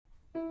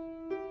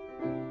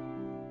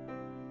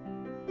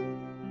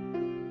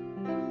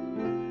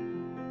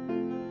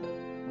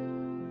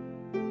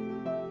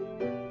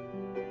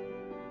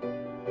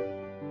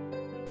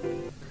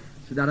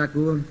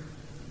Saudaraku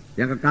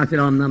yang kekasih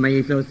dalam nama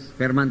Yesus,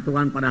 firman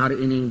Tuhan pada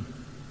hari ini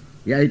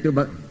yaitu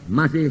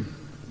masih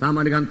sama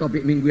dengan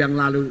topik minggu yang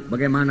lalu,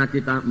 bagaimana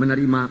kita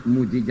menerima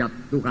mujizat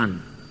Tuhan.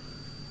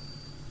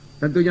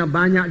 Tentunya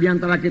banyak di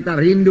antara kita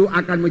rindu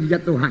akan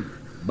mujizat Tuhan.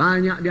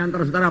 Banyak di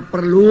antara saudara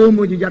perlu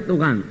mujizat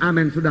Tuhan.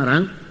 Amin, saudara.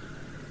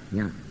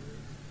 Ya.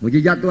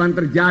 Mujizat Tuhan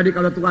terjadi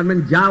kalau Tuhan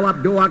menjawab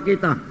doa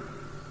kita.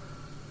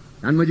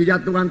 Dan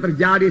mujizat Tuhan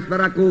terjadi,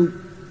 saudaraku,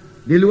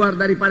 di luar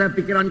daripada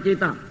pikiran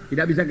kita.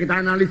 Tidak bisa kita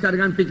analisa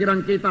dengan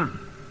pikiran kita.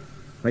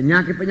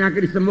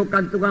 Penyakit-penyakit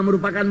disembuhkan Tuhan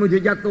merupakan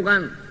mujizat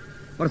Tuhan.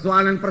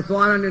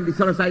 Persoalan-persoalan yang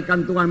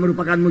diselesaikan Tuhan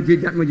merupakan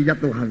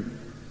mujizat-mujizat Tuhan.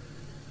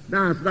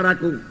 Nah,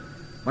 saudaraku,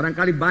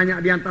 barangkali banyak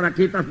di antara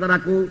kita,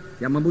 saudaraku,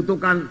 yang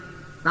membutuhkan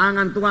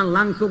tangan Tuhan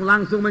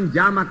langsung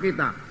menjamah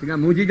kita. Sehingga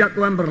mujizat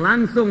Tuhan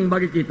berlangsung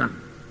bagi kita.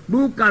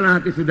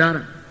 Bukanlah hati saudara.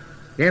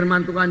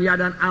 Firman Tuhan ya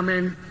dan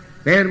amin.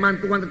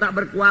 Firman Tuhan tetap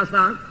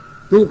berkuasa.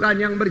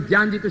 Tuhan yang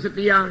berjanji itu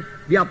setia.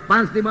 Dia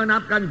pasti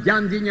menepati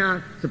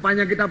janjinya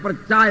sepanjang kita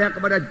percaya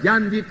kepada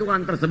janji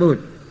Tuhan tersebut.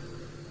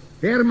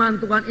 Firman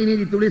Tuhan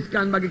ini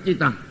dituliskan bagi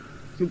kita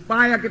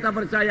supaya kita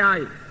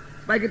percayai,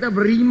 supaya kita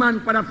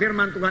beriman pada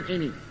firman Tuhan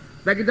ini,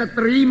 supaya kita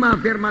terima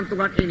firman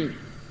Tuhan ini,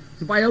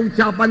 supaya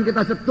ucapan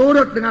kita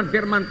seturut dengan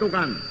firman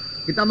Tuhan.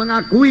 Kita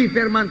mengakui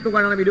firman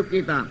Tuhan dalam hidup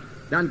kita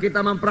dan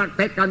kita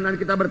mempraktekkan dan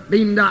kita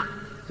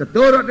bertindak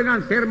seturut dengan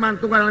firman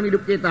Tuhan dalam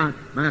hidup kita,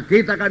 maka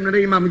kita akan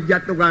menerima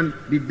mujizat Tuhan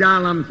di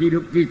dalam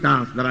hidup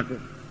kita, saudaraku.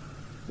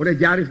 Boleh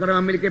jadi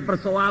saudara memiliki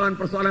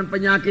persoalan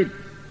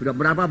penyakit. Sudah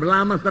berapa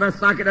lama saudara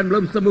sakit dan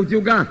belum sembuh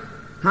juga.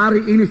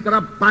 Hari ini saudara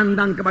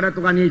pandang kepada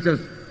Tuhan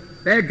Yesus.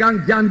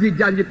 Pegang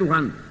janji-janji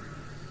Tuhan.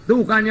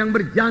 Tuhan yang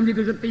berjanji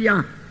itu setia.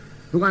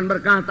 Tuhan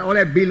berkata,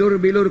 oleh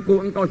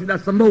bilur-bilurku engkau sudah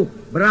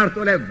sembuh. Berarti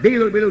oleh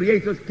bilur-bilur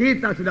Yesus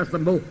kita sudah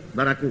sembuh,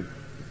 saudaraku.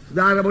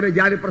 Saudara boleh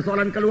jadi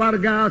persoalan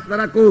keluarga,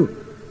 saudaraku.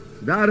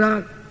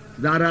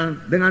 Saudara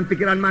dengan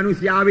pikiran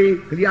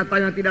manusiawi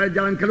kelihatannya tidak ada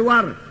jalan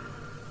keluar.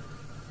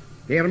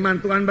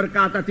 Firman Tuhan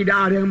berkata tidak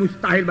ada yang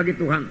mustahil bagi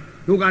Tuhan.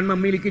 Tuhan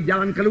memiliki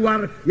jalan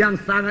keluar yang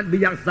sangat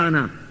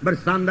bijaksana.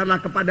 Bersandarlah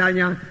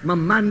kepadanya,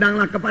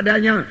 memandanglah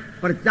kepadanya,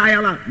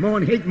 percayalah,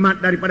 mohon hikmat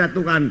daripada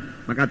Tuhan.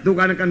 Maka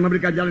Tuhan akan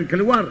memberikan jalan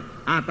keluar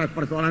atas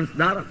persoalan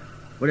saudara.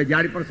 Boleh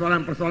jadi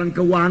persoalan-persoalan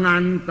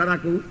keuangan,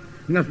 saudaraku.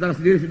 Hingga saudara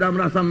sendiri sudah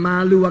merasa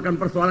malu akan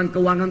persoalan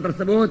keuangan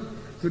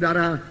tersebut.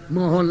 Saudara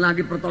mohon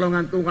lagi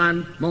pertolongan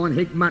Tuhan, mohon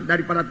hikmat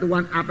daripada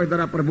Tuhan. Apa yang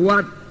saudara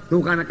perbuat,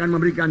 Tuhan akan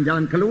memberikan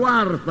jalan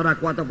keluar,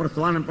 saudaraku, atau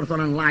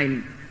persoalan-persoalan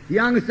lain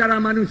yang secara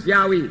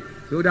manusiawi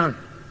sudah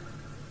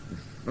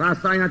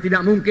rasanya tidak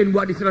mungkin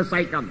buat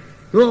diselesaikan.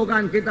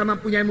 Tuhan kita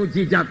mempunyai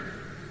mujizat.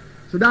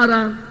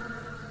 Saudara,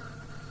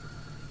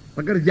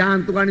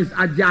 pekerjaan Tuhan itu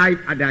ajaib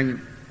adanya.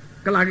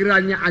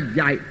 Kelahirannya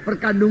ajaib,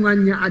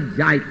 perkandungannya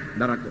ajaib,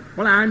 saudaraku.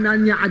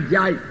 Pelayanannya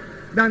ajaib.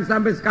 Dan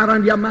sampai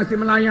sekarang dia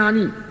masih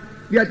melayani.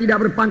 Dia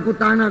tidak berpangku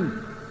tangan.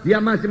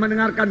 Dia masih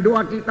mendengarkan doa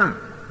kita.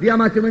 Dia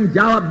masih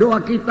menjawab doa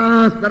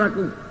kita,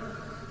 saudaraku.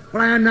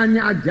 Pelayanannya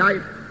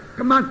ajaib.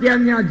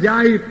 Kematiannya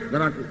ajaib,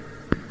 saudaraku.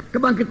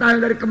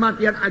 Kebangkitan dari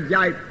kematian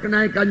ajaib.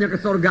 Kenaikannya ke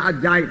sorga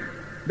ajaib.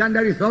 Dan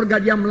dari sorga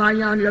dia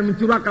melayani dan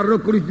mencurahkan Roh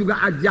Kudus juga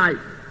ajaib.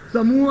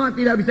 Semua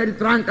tidak bisa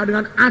diterangkan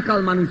dengan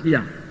akal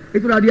manusia.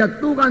 Itulah dia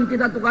Tuhan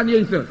kita, Tuhan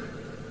Yesus.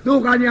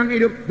 Tuhan yang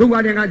hidup,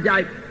 Tuhan yang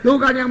ajaib.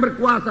 Tuhan yang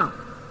berkuasa.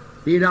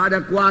 Tidak ada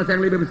kuasa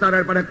yang lebih besar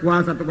daripada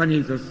kuasa Tuhan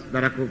Yesus,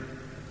 saudaraku.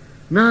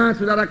 Nah,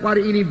 saudaraku,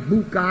 hari ini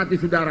buka hati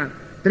saudara.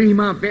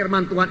 Terima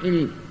firman Tuhan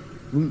ini.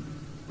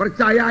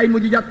 Percayai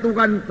mujizat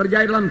Tuhan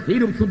terjadi dalam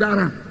hidup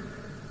saudara.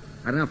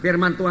 Karena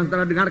firman Tuhan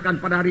saudara dengarkan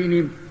pada hari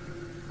ini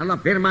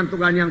adalah firman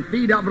Tuhan yang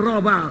tidak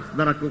berubah,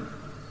 saudaraku.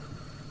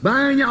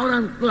 Banyak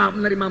orang telah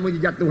menerima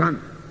mujizat Tuhan.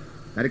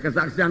 Dari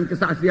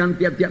kesaksian-kesaksian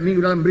tiap-tiap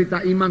minggu dalam berita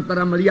iman,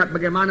 saudara melihat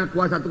bagaimana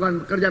kuasa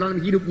Tuhan bekerja dalam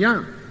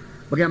hidupnya.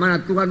 Bagaimana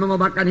Tuhan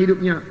mengobatkan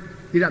hidupnya.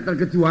 Tidak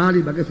terkecuali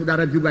bagi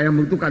saudara juga yang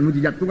membutuhkan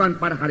mujizat Tuhan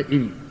pada hari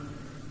ini.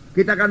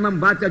 Kita akan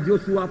membaca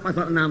Yosua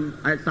pasal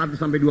 6 ayat 1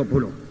 sampai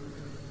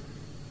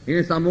 20.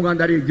 Ini sambungan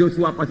dari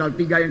Yosua pasal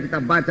 3 yang kita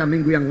baca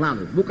minggu yang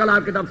lalu.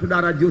 Bukalah kitab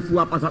saudara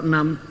Yosua pasal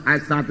 6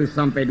 ayat 1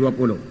 sampai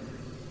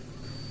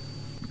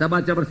 20. Kita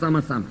baca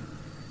bersama-sama.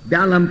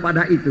 Dalam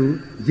pada itu,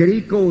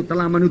 Jericho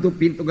telah menutup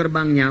pintu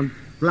gerbangnya.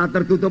 Telah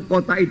tertutup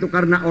kota itu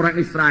karena orang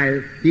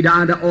Israel. Tidak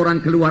ada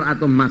orang keluar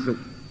atau masuk.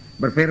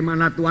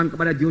 Berfirmanlah Tuhan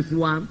kepada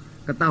Yosua,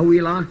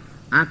 ketahuilah,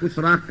 aku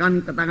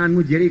serahkan ke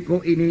tanganmu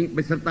Jericho ini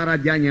beserta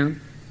rajanya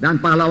dan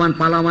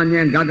pahlawan-pahlawannya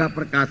yang gagah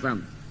perkasa.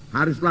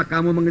 Haruslah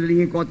kamu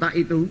mengelilingi kota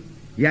itu,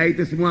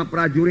 yaitu semua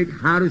prajurit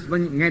harus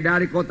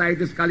mengedari kota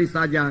itu sekali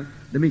saja.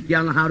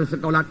 Demikianlah harus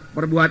sekolah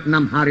perbuat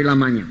 6 hari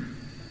lamanya.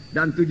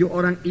 Dan 7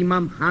 orang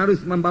imam harus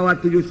membawa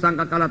 7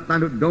 sangkakala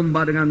tanduk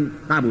domba dengan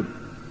tabut.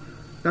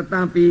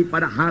 Tetapi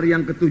pada hari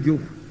yang ke-7,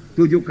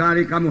 7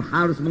 kali kamu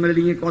harus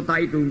mengelilingi kota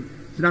itu,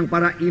 sedang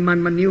para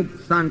imam meniup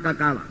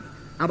sangkakala.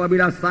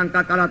 Apabila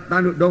sangkakala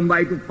tanduk domba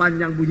itu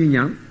panjang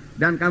bunyinya,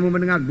 dan kamu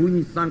mendengar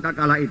bunyi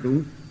sangkakala itu,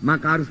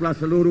 maka haruslah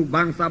seluruh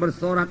bangsa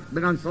bersorak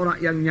dengan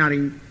sorak yang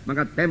nyaring,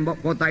 maka tembok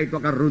kota itu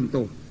akan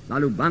runtuh.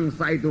 Lalu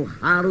bangsa itu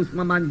harus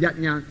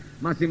memanjatnya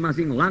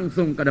masing-masing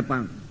langsung ke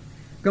depan.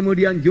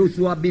 Kemudian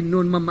Yosua bin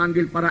Nun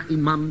memanggil para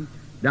imam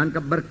dan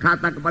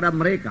berkata kepada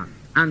mereka,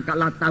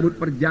 angkatlah tabut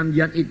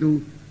perjanjian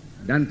itu,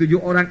 dan 7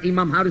 orang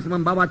imam harus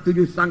membawa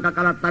 7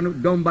 sangkakala tanduk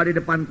domba di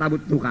depan tabut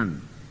Tuhan.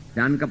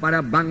 Dan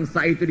kepada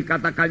bangsa itu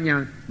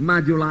dikatakannya,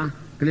 majulah,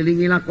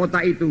 kelilingilah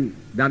kota itu,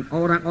 dan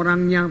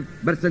orang-orangnya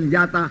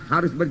bersenjata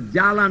harus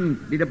berjalan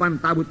di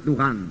depan tabut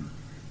Tuhan.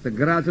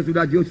 Segera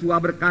sesudah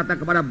Yosua berkata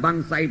kepada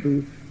bangsa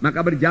itu,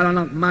 maka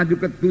berjalanlah maju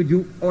ke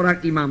 7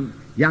 orang imam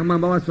yang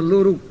membawa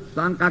seluruh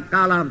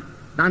sangkakala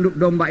tanduk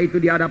domba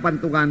itu di hadapan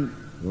Tuhan.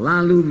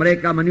 Lalu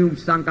mereka meniup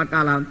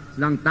sangkakala,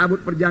 sedang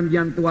tabut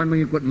perjanjian Tuhan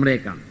mengikut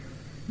mereka.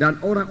 Dan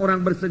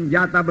orang-orang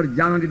bersenjata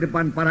berjalan di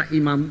depan para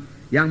imam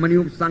yang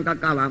meniup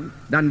sangkakala,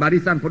 dan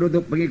barisan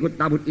penutup pengikut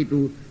tabut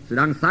itu,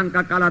 sedang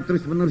sangkakala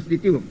terus-menerus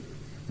ditiup.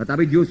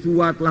 Tetapi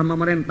Yosua telah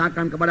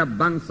memerintahkan kepada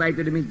bangsa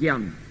itu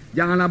demikian,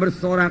 janganlah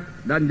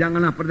bersorak dan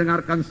janganlah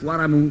perdengarkan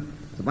suaramu,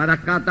 sepatah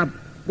kata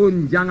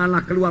pun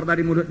janganlah keluar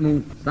dari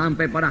mulutmu,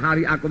 sampai pada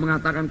hari aku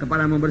mengatakan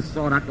kepadamu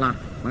bersoraklah,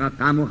 maka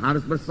kamu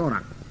harus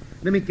bersorak.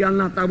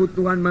 Demikianlah tabut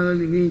Tuhan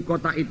mengelilingi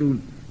kota itu,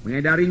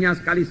 mengedarinya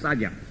sekali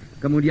saja.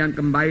 Kemudian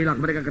kembalilah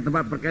mereka ke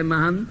tempat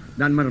perkemahan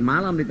dan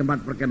bermalam di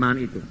tempat perkemahan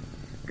itu.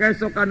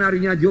 Keesokan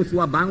harinya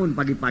Yosua bangun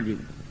pagi-pagi,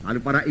 lalu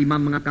para imam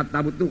mengangkat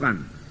tabut Tuhan.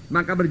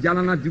 Maka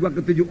berjalanlah juga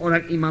ke 7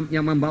 orang imam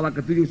yang membawa ke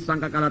 7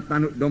 sangkakala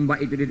tanduk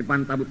domba itu di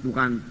depan tabut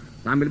Tuhan.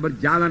 Sambil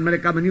berjalan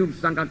mereka meniup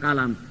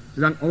sangkakala,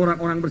 sedang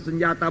orang-orang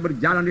bersenjata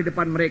berjalan di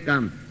depan mereka,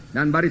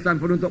 dan barisan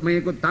penutup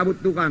mengikut tabut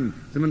Tuhan,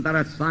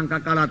 sementara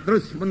sangkakala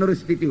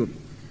terus-menerus ditiup.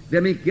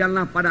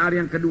 Demikianlah pada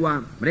hari yang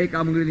kedua mereka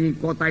mengelilingi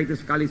kota itu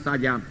sekali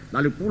saja,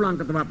 lalu pulang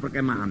ke tempat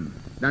perkemahan.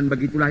 Dan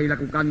begitulah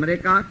dilakukan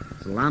mereka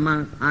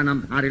selama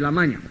 6 hari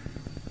lamanya.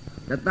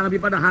 Tetapi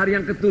pada hari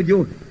yang ke-7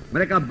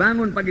 mereka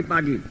bangun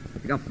pagi-pagi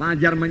ketika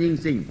fajar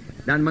menyingsing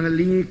dan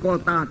mengelilingi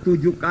kota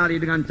 7 kali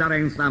dengan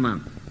cara yang sama.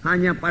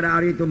 Hanya pada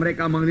hari itu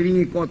mereka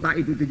mengelilingi kota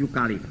itu 7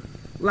 kali.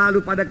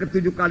 Lalu pada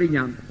ke-7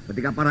 kalinya,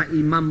 ketika para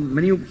imam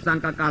meniup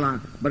sangkakala,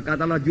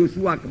 berkatalah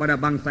Yosua kepada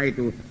bangsa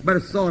itu,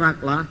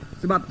 bersoraklah,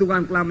 sebab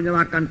Tuhan telah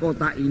menyerahkan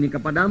kota ini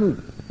kepadamu.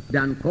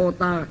 Dan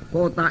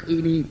kota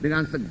ini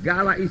dengan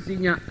segala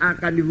isinya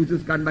akan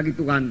dikhususkan bagi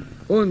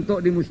Tuhan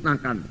untuk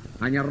dimusnahkan.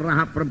 Hanya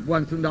Rahab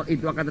perempuan sundal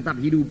itu akan tetap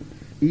hidup,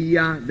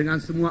 ia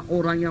dengan semua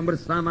orang yang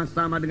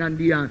bersama-sama dengan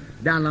dia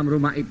dalam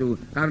rumah itu,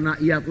 karena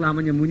ia telah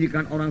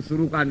menyembunyikan orang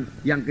suruhan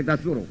yang kita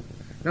suruh.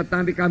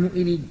 Tetapi kamu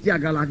ini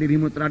jagalah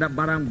dirimu terhadap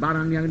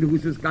barang-barang yang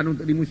dikhususkan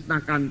untuk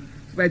dimusnahkan,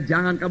 supaya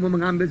jangan kamu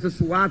mengambil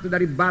sesuatu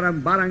dari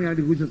barang-barang yang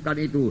dikhususkan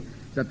itu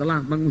setelah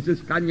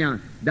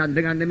mengkhususkannya, dan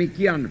dengan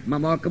demikian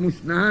membawa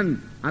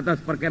kemusnahan atas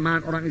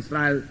perkemahan orang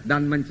Israel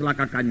dan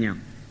mencelakakannya.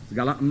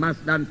 Segala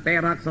emas dan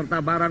perak serta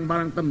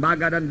barang-barang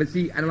tembaga dan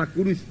besi adalah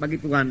kudus bagi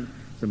Tuhan.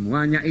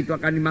 Semuanya itu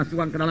akan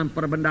dimasukkan ke dalam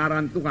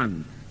perbendaharaan Tuhan.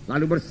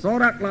 Lalu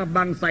bersoraklah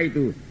bangsa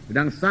itu,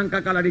 sedang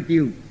sangkakala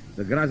ditiup.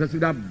 Segera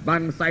sesudah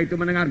bangsa itu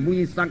mendengar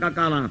bunyi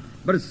sangkakala,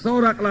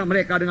 bersoraklah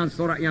mereka dengan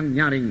sorak yang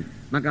nyaring.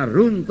 Maka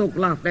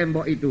runtuhlah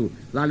tembok itu,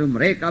 lalu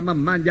mereka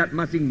memanjat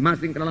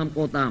masing-masing ke dalam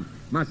kota,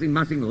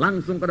 masing-masing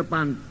langsung ke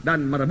depan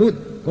dan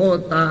merebut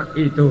kota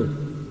itu.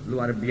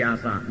 Luar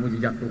biasa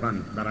mujizat Tuhan,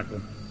 saudaraku.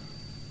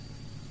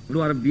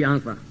 Luar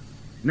biasa.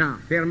 Nah,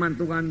 firman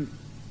Tuhan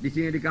di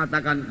sini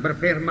dikatakan,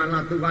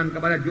 berfirmanlah Tuhan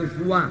kepada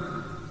Yosua,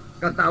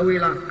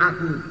 ketahuilah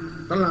aku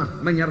telah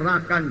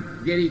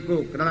menyerahkan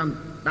Yeriko ke dalam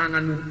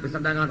tanganmu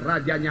beserta dengan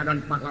rajanya dan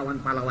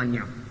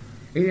pahlawan-pahlawannya.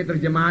 Ini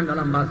terjemahan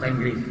dalam bahasa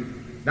Inggris.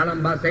 Dalam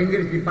bahasa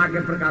Inggris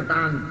dipakai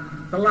perkataan,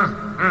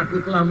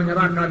 aku telah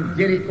menyerahkan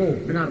Yeriko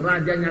dengan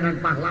rajanya dan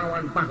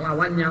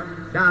pahlawan-pahlawannya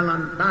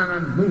dalam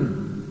tanganmu.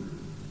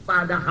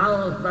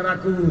 Padahal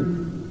saudaraku,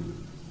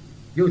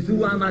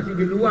 Yosua masih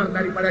di luar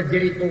daripada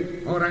Yeriko.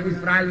 Orang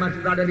Israel masih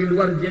berada di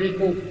luar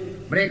Yeriko.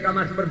 Mereka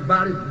masih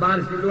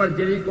berbaris-baris di luar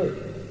Yeriko.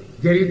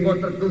 Yeriko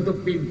tertutup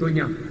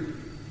pintunya.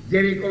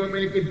 Yeriko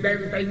memiliki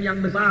benteng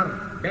yang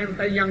besar,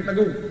 benteng yang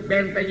teguh,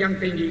 benteng yang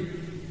tinggi.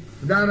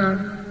 Saudara,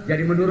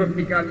 jadi menurut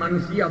pikiran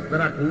manusia,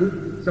 saudaraku,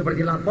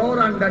 seperti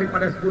laporan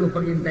daripada 10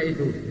 pengintai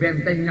itu,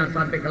 bentengnya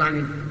sampai ke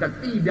langit dan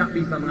tidak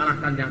bisa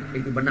mengalahkannya,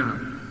 itu benar.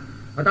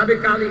 Tetapi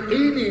kali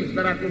ini,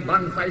 saudaraku,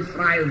 bangsa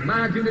Israel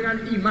maju dengan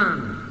iman.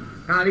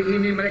 Kali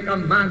ini mereka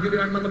maju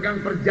dengan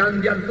memegang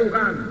perjanjian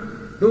Tuhan.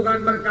 Tuhan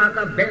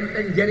berkata,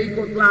 benteng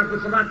Yeriko telah aku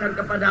serahkan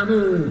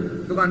kepadamu.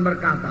 Tuhan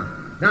berkata,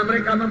 dan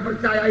mereka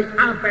mempercayai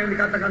apa yang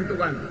dikatakan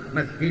Tuhan.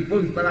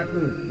 Meskipun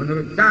saudaraku,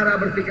 menurut cara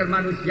berpikir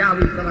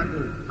manusiawi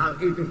saudaraku, hal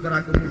itu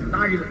saudaraku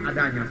mustahil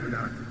adanya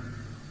saudaraku.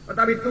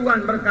 Tetapi Tuhan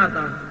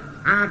berkata,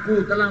 aku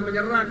telah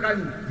menyerahkan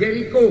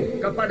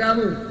Yeriko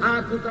kepadamu.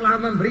 Aku telah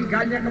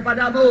memberikannya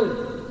kepadamu.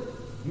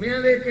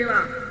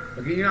 Milikilah.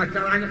 Beginilah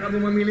caranya kamu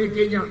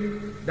memilikinya.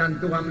 Dan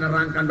Tuhan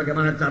menerangkan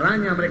bagaimana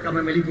caranya mereka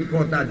memiliki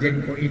kota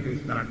Yeriko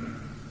itu saudaraku.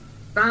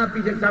 Tapi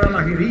secara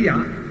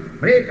lahiriah,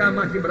 mereka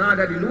masih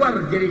berada di luar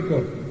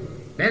Yeriko.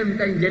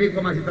 Benteng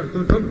Yeriko masih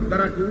tertutup,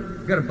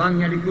 saudaraku.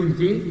 Gerbangnya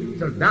dikunci,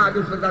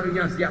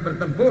 serdadu-serdadunya siap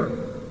bertempur.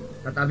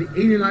 Tetapi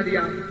inilah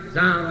dia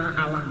cara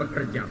Allah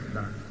bekerja,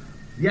 saudara.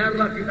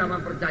 Biarlah kita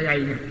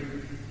mempercayainya.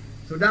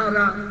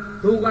 Saudara,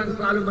 Tuhan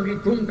selalu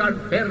menghitungkan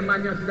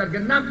firman-Nya sudah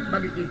genap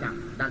bagi kita.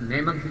 Dan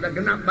memang sudah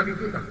genap bagi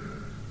kita.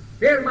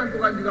 Firman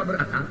Tuhan juga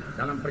berkata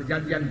dalam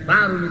perjanjian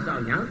baru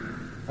misalnya,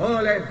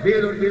 oleh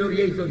bilur-bilur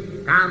Yesus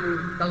kamu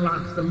telah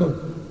sembuh.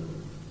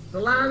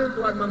 Selalu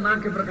Tuhan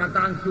memakai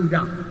perkataan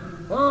sudah.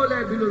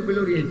 Oleh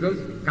bilur-bilur Yesus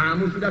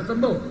kamu sudah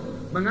sembuh.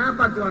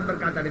 Mengapa Tuhan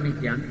berkata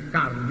demikian?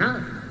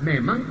 Karena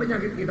memang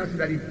penyakit kita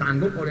sudah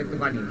ditanggung oleh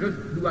Tuhan Yesus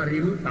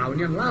 2000 tahun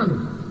yang lalu.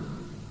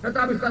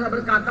 Tetapi setelah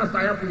berkata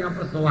saya punya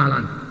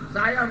persoalan,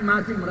 saya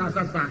masih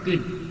merasa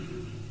sakit.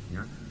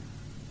 Ya.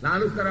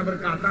 Lalu setelah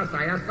berkata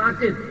saya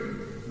sakit.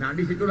 Nah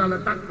disitulah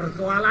letak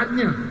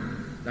persoalannya.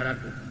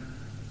 Saudaraku,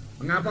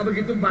 mengapa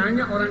begitu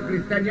banyak orang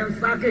Kristen yang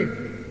sakit?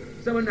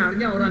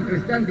 Sebenarnya orang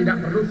Kristen tidak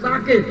perlu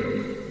sakit,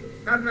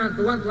 karena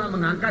Tuhan telah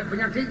mengangkat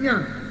penyakitnya.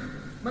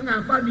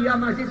 Mengapa dia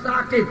masih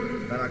sakit?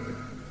 Saudaraku,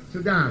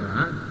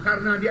 saudara,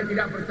 karena dia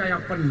tidak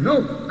percaya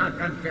penuh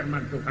akan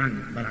firman Tuhan.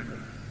 Saudaraku,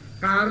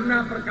 karena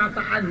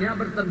perkataannya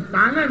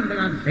bertentangan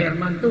dengan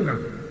firman Tuhan.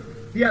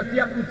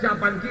 Tiap-tiap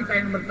ucapan kita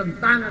yang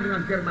bertentangan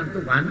dengan firman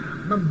Tuhan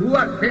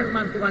membuat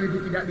firman Tuhan itu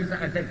tidak bisa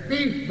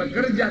efektif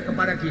bekerja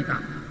kepada kita.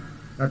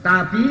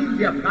 Tetapi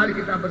tiap kali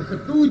kita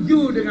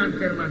bersetuju dengan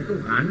firman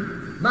Tuhan,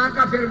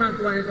 maka firman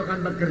Tuhan itu akan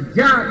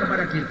bekerja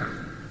kepada kita.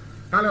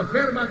 Kalau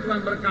firman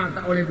Tuhan berkata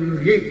oleh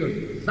bilur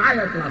Yesus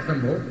saya telah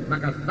sembuh,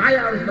 maka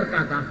saya harus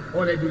berkata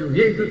oleh bilur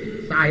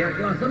Yesus saya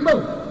telah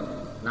sembuh.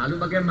 Lalu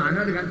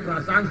bagaimana dengan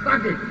perasaan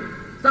sakit?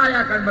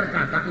 Saya akan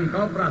berkata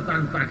engkau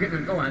perasaan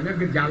sakit, engkau hanya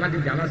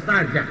gejala-gejala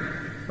saja.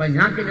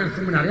 Penyakit yang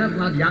sebenarnya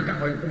telah diangkat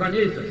oleh Tuhan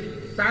Yesus.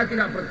 Saya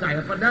tidak percaya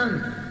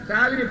padanya.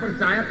 Saya lebih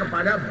percaya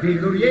kepada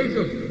bilur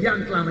Yesus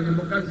yang telah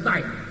menyembuhkan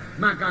saya.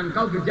 Maka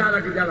engkau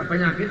gejala-gejala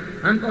penyakit,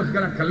 engkau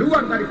segala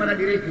keluar daripada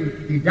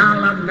diriku di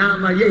dalam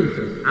nama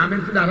Yesus. Amin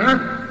saudara.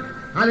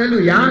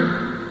 Haleluya.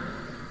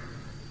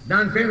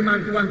 Dan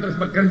firman Tuhan terus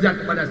bekerja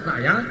kepada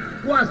saya,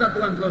 kuasa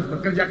Tuhan terus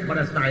bekerja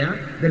kepada saya,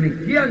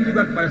 demikian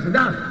juga kepada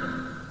saudara.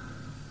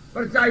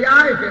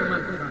 Percayai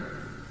firman Tuhan.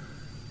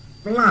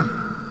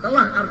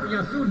 Telah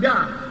artinya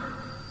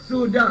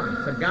sudah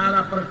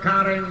segala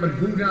perkara yang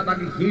berguna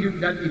bagi hidup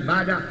dan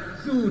ibadah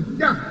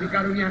sudah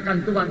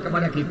dikaruniakan Tuhan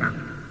kepada kita.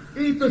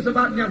 Itu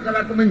sebabnya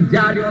kalau aku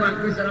menjadi orang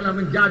Kristen adalah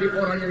menjadi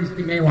orang yang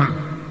istimewa.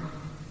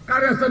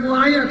 Karena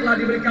semuanya telah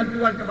diberikan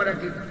Tuhan kepada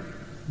kita.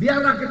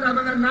 Biarlah kita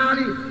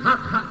mengenali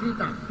hak-hak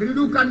kita,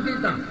 kedudukan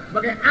kita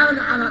sebagai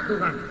anak-anak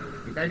Tuhan.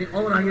 Kita ini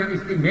orang yang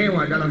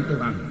istimewa dalam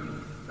Tuhan.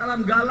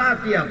 Dalam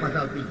Galatia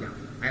pasal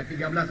 3 ayat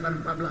 13 dan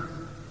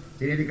 14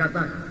 sini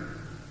dikatakan,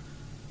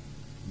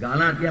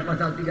 Galatia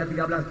pasal 3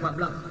 13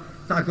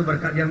 14, satu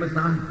berkat yang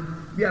besar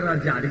biarlah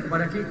jadi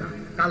kepada kita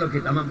kalau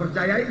kita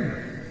mempercayainya,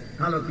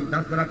 kalau kita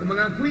saudaraku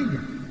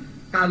mengakuinya,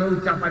 kalau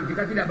ucapan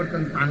kita tidak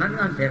bertentangan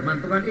dengan firman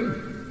Tuhan ini.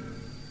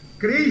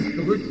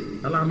 Kristus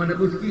telah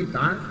menebus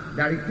kita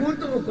dari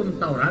kutuk hukum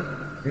Taurat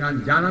dengan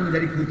jalan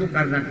menjadi kutuk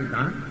karena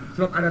kita,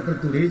 sebab ada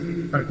tertulis,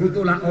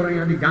 terkutuklah orang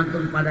yang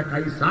digantung pada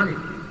kayu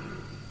salib.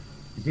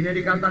 Di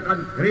sini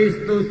dikatakan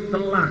Kristus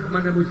telah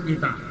menebus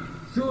kita,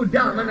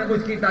 sudah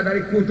menebus kita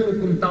dari kutuk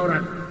hukum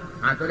Taurat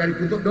atau dari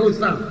kutuk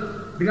dosa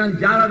dengan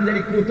jalan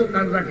menjadi kutuk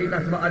karena kita,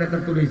 sebab ada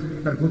tertulis,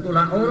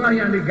 terkutuklah orang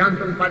yang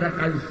digantung pada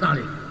kayu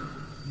salib.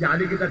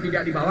 Jadi kita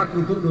tidak dibawa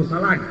kutuk dosa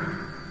lagi,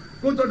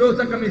 kutuk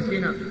dosa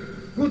kemiskinan,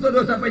 kutuk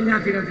dosa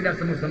penyakit yang tidak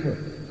sembuh-sembuh.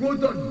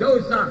 Kutuk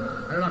dosa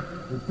adalah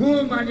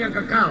hukuman yang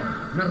kekal,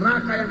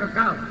 neraka yang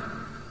kekal.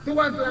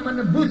 Tuhan telah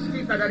menebus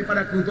kita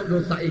daripada kutuk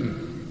dosa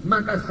ini.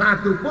 Maka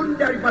satu pun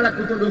daripada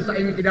kutuk dosa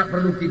ini tidak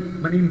perlu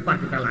menimpa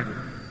kita lagi,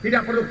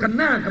 tidak perlu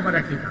kena kepada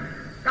kita,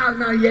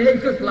 karena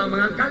Yesus telah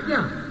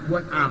mengangkatnya.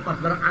 Buat apa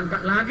saudara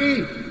angkat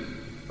lagi?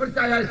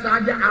 Percaya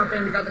saja apa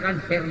yang dikatakan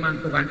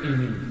firman Tuhan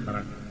ini,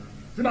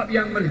 sebab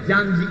yang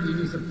berjanji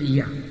ini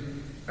setia.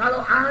 Kalau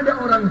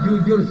ada orang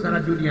jujur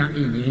secara dunia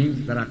ini,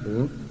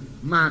 saudaraku,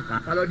 maka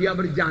kalau dia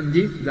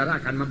berjanji,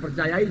 saudara akan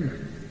mempercayainya.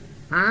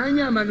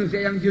 Hanya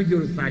manusia yang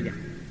jujur saja,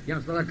 yang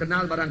saudara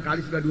kenal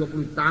barangkali sudah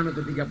 20 tahun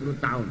atau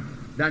 30 tahun,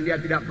 dan dia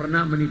tidak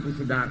pernah menipu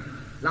saudara.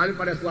 Lalu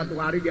pada suatu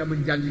hari dia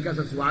menjanjikan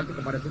sesuatu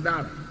kepada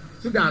saudara.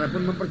 Saudara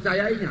pun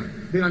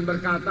mempercayainya dengan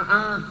berkata,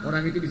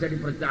 orang itu bisa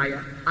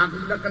dipercaya. Aku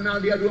sudah kenal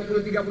dia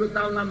 20-30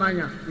 tahun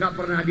lamanya, nggak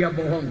pernah dia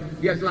bohong.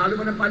 Dia selalu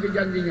menepati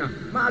janjinya.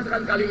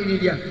 Masakan kali ini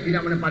dia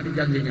tidak menepati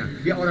janjinya.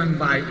 Dia orang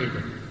baik itu.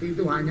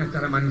 Itu hanya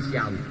secara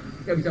manusiawi.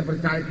 Kita bisa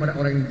percaya kepada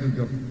orang yang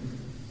jujur.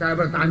 Saya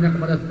bertanya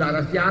kepada saudara,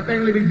 siapa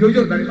yang lebih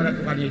jujur daripada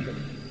Tuhan Yesus?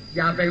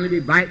 Siapa yang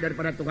lebih baik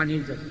daripada Tuhan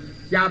Yesus?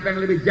 Siapa yang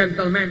lebih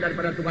gentleman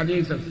daripada Tuhan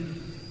Yesus?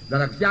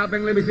 Saudaraku, siapa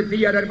yang lebih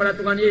setia daripada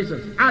Tuhan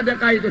Yesus?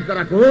 Adakah itu,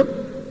 saudaraku?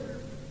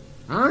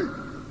 Hah?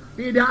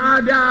 Tidak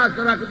ada,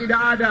 saudaraku,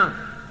 tidak ada.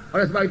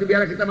 Oleh sebab itu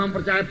biarlah kita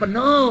mempercayai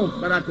penuh,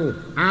 saudaraku,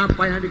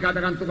 apa yang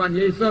dikatakan Tuhan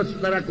Yesus,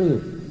 saudaraku,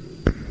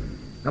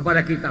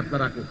 kepada kita,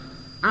 saudaraku.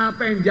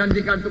 Apa yang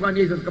janjikan Tuhan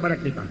Yesus kepada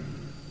kita.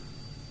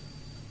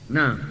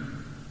 Nah,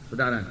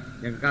 saudara,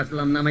 yang kekasih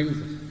dalam nama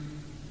Yesus,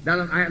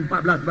 dalam ayat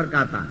 14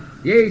 berkata,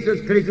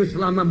 Yesus Kristus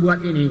telah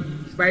membuat ini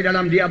supaya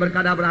dalam dia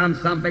berkata Abraham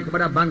sampai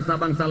kepada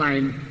bangsa-bangsa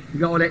lain,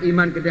 juga oleh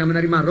iman kita yang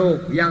menerima roh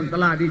yang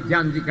telah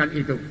dijanjikan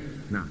itu.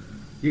 Nah,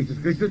 Yesus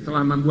Kristus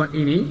telah membuat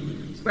ini,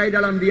 supaya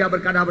dalam dia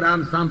berkata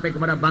Abraham sampai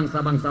kepada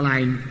bangsa-bangsa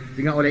lain,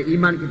 sehingga oleh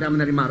iman kita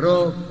menerima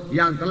roh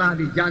yang telah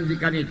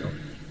dijanjikan itu.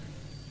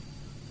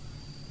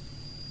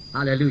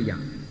 Haleluya.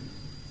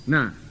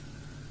 Nah,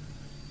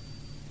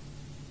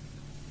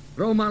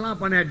 Roma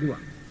 8 ayat 2.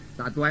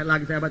 Satu ayat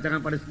lagi saya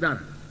bacakan pada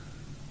saudara.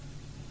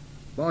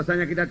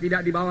 Bahwasanya kita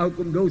tidak di bawah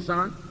hukum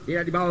dosa,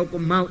 tidak di bawah hukum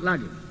maut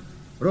lagi.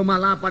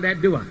 Roma 8 ayat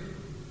 2.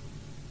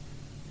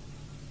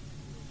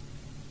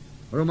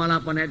 Roma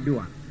 8 ayat 2.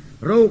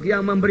 Roh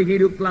yang memberi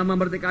hidup telah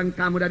memerdekakan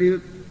kamu dari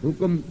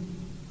hukum.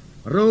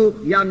 Roh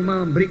yang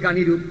memberikan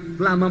hidup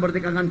telah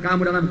memerdekakan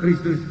kamu dalam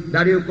Kristus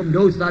dari hukum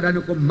dosa dan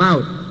hukum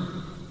maut.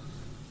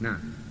 Nah,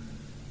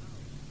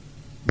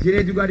 di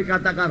sini juga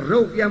dikatakan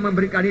roh yang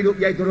memberikan hidup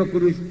yaitu Roh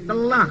Kudus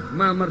telah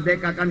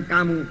memerdekakan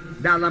kamu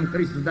dalam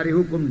Kristus dari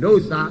hukum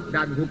dosa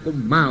dan hukum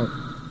maut.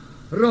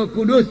 Roh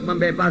Kudus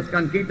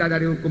membebaskan kita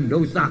dari hukum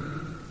dosa.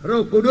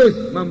 Roh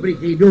Kudus memberi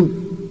hidup.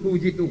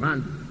 Puji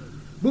Tuhan.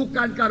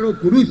 Bukankah Roh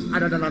Kudus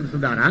ada dalam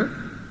saudara?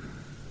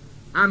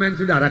 Amin,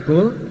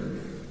 saudaraku.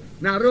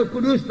 Nah, Roh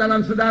Kudus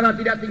dalam saudara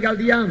tidak tinggal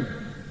diam.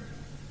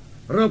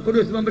 Roh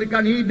Kudus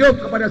memberikan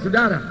hidup kepada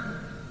saudara.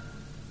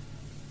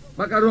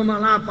 Maka Roma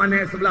 8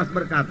 ayat 11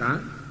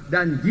 berkata,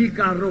 dan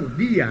jika roh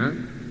dia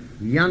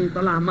yang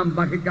telah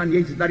membangkitkan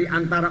Yesus dari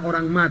antara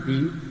orang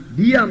mati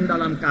diam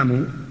dalam kamu,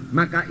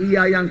 maka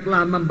ia yang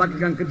telah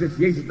membangkitkan Kristus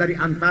Yesus dari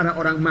antara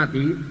orang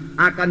mati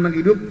akan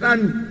menghidupkan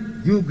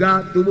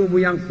juga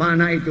tubuhmu yang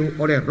fana itu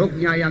oleh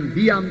rohnya yang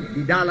diam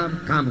di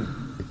dalam kamu.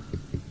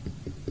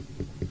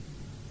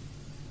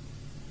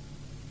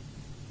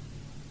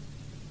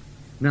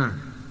 Nah,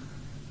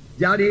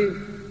 jadi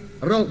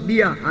roh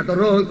dia atau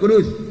Roh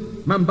Kudus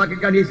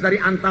membangkitkan Yesus dari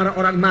antara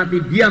orang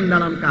mati diam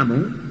dalam kamu,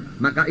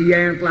 maka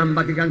ia yang telah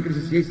membangkitkan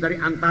Kristus Yesus dari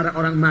antara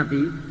orang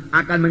mati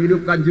akan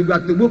menghidupkan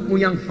juga tubuhmu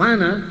yang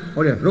fana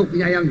oleh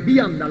rohnya yang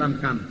diam dalam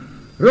kamu.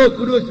 Roh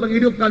Kudus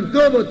menghidupkan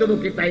tubuh-tubuh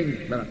kita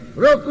ini.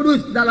 Roh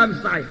Kudus dalam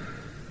saya.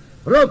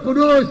 Roh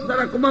Kudus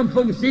saudaraku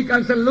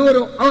memfungsikan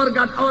seluruh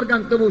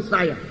organ-organ tubuh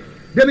saya.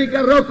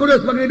 Demikian Roh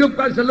Kudus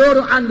menghidupkan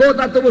seluruh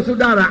anggota tubuh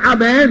saudara.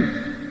 Amin.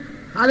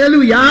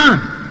 Haleluya.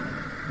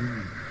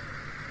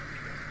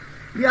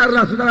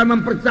 Biarlah saudara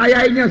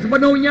mempercayainya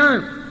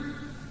sepenuhnya.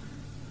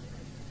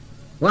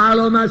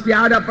 Walau masih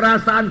ada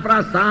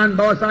perasaan-perasaan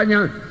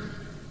bahwasanya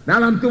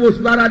dalam tubuh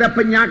saudara ada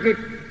penyakit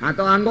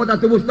atau anggota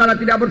tubuh saudara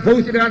tidak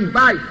berfungsi dengan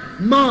baik,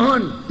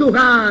 mohon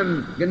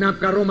Tuhan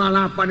genapkan Roma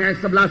 8 ayat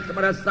 11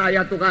 kepada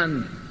saya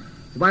Tuhan,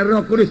 supaya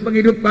Roh Kudus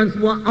menghidupkan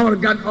semua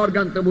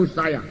organ-organ tubuh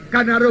saya.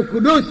 Karena Roh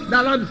Kudus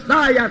dalam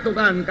saya,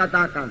 Tuhan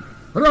katakan,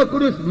 Roh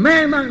Kudus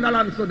memang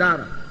dalam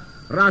saudara.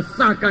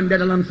 Rasakan dia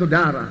dalam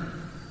saudara,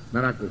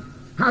 saudaraku.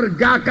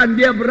 Hargakan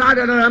dia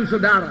berada dalam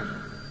saudara.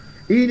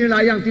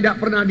 Inilah yang tidak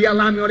pernah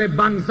dialami oleh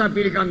bangsa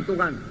pilihan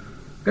Tuhan,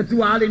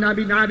 kecuali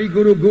nabi-nabi,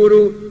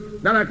 guru-guru,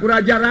 dan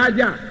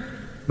raja-raja.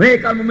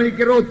 Mereka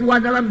memiliki roh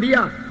Tuhan dalam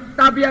dia,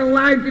 tapi yang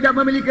lain tidak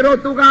memiliki roh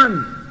Tuhan.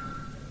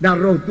 Dan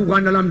roh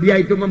Tuhan dalam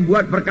dia itu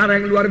membuat perkara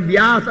yang luar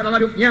biasa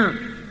dalam hidupnya,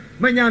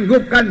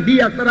 menyanggupkan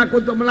dia, saudaraku,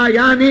 untuk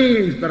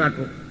melayani,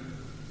 saudaraku.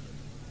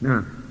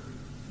 Nah,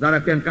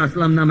 saudaraku yang kasih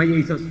dalam nama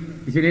Yesus,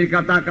 di sini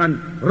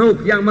dikatakan roh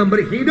yang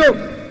memberi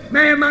hidup.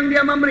 Memang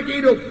dia memberi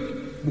hidup,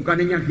 bukan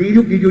hanya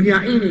hidup di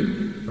dunia ini.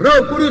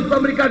 Roh Kudus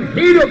memberikan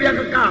hidup yang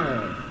kekal.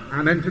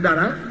 Amin,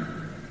 saudara.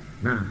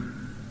 Nah,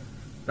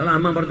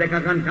 telah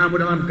memerdekakan kamu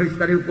dalam Kristus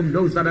dari hukum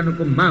dosa dan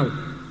hukum maut.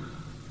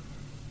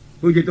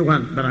 Puji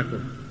Tuhan, saudaraku.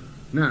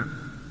 Nah,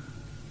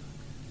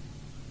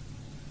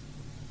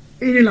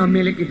 inilah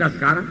milik kita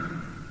sekarang.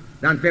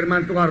 Dan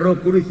firman Tuhan, Roh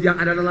Kudus yang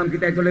ada dalam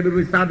kita itu lebih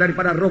besar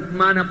daripada roh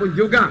manapun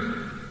juga.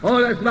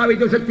 Oleh sebab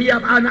itu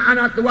setiap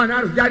anak-anak Tuhan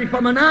harus jadi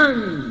pemenang.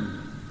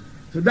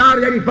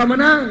 Saudara jadi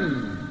pemenang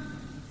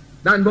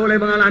dan boleh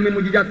mengalami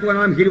mujizat Tuhan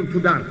dalam hidup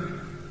saudara.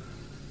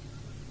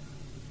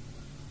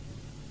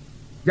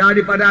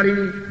 Jadi pada hari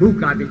ini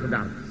buka hati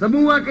saudara.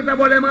 Semua kita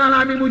boleh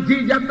mengalami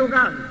mujizat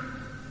Tuhan.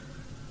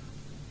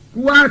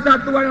 Kuasa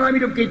Tuhan dalam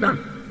hidup kita.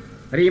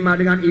 Terima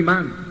dengan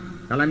iman.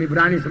 Dalam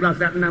Ibrani 11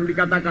 ayat 6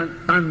 dikatakan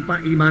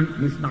tanpa iman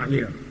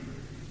mustahil.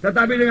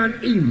 Tetapi dengan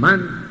iman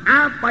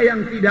apa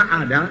yang tidak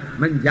ada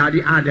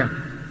menjadi ada.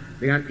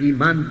 Dengan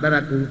iman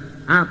saudaraku,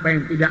 apa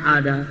yang tidak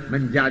ada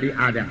menjadi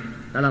ada.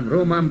 Dalam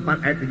Roma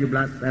 4 ayat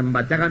 17 saya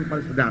membacakan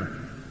kepada saudara.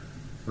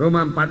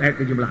 Roma 4 ayat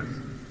 17.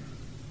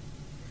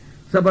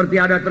 Seperti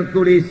ada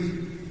tertulis,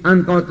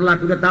 engkau telah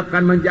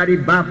kutetapkan menjadi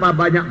bapa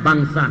banyak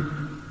bangsa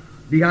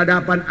di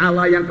hadapan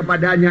Allah yang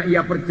kepadanya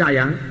ia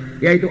percaya,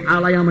 yaitu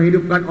Allah yang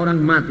menghidupkan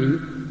orang mati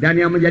dan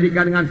yang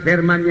menjadikan dengan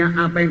firman-Nya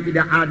apa yang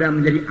tidak ada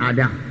menjadi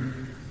ada.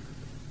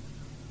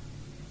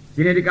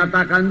 Sini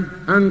dikatakan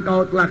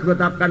engkau telah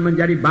kutetapkan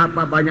menjadi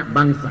bapa banyak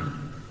bangsa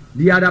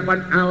di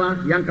hadapan Allah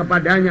yang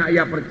kepadanya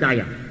ia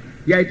percaya,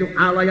 yaitu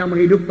Allah yang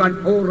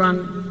menghidupkan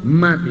orang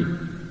mati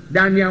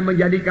dan yang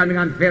menjadikan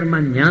dengan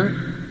firman-Nya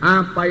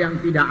apa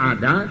yang tidak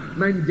ada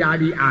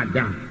menjadi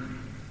ada.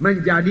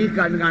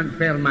 menjadikan dengan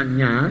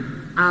firman-Nya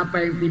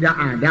apa yang tidak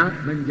ada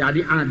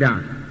menjadi ada.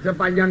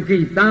 Sepanjang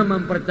kita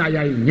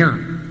mempercayainya,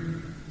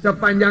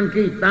 sepanjang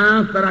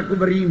kita saudaraku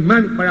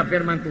beriman pada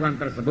firman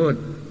Tuhan tersebut,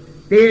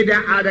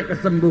 tidak ada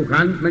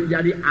kesembuhan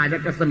menjadi ada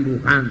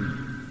kesembuhan,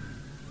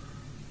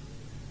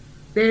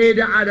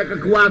 tidak ada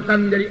kekuatan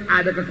menjadi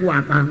ada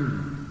kekuatan,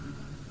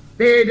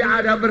 tidak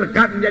ada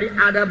berkat menjadi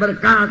ada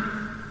berkat.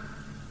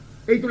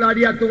 Itulah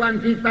dia Tuhan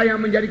kita yang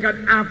menjadikan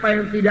apa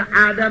yang tidak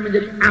ada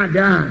menjadi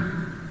ada.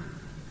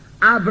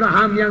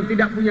 Abraham yang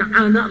tidak punya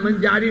anak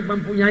menjadi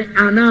mempunyai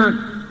anak,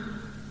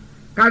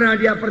 karena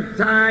dia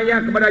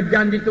percaya kepada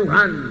janji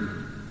Tuhan.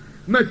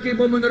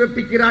 Meskipun menurut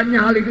pikirannya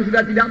hal itu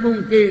sudah tidak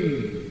mungkin.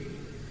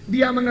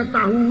 Dia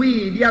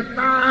mengetahui, dia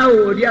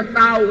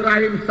tahu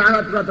rahim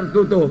Sarah sudah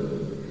tertutup.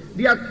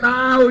 Dia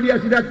tahu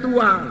dia sudah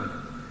tua.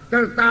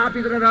 Tetapi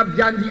terhadap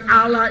janji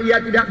Allah ia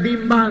tidak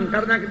bimbang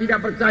karena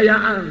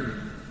ketidakpercayaan.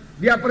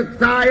 Dia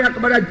percaya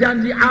kepada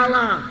janji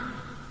Allah.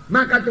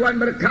 Maka Tuhan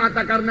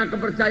berkata, karena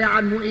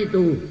kepercayaanmu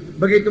itu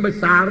begitu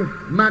besar,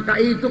 maka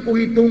itu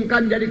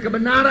kuhitungkan jadi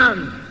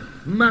kebenaran.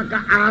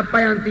 Maka apa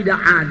yang tidak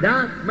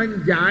ada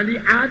menjadi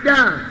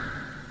ada.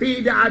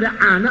 Tidak ada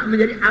anak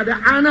menjadi ada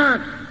anak.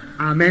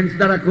 Amin,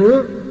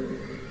 saudaraku.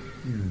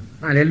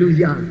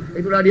 Haleluya.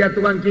 Itulah dia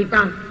Tuhan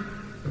kita.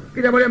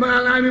 Kita boleh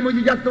mengalami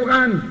mujizat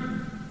Tuhan.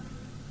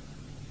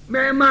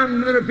 Memang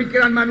menurut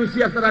pikiran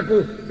manusia,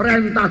 saudaraku,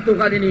 perintah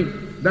Tuhan ini,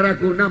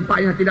 saudaraku,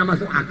 nampaknya tidak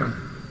masuk akal.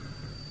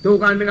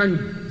 Tuhan dengan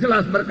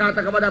jelas berkata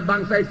kepada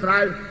bangsa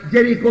Israel,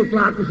 Jericho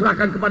telah aku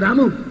serahkan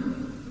kepadamu,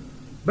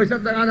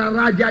 beserta dengan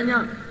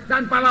rajanya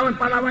dan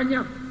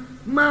pahlawan-pahlawannya.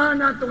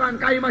 Mana Tuhan,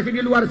 kami masih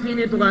di luar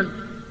sini Tuhan.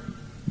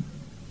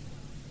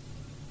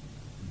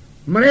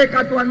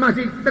 Mereka Tuhan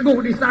masih teguh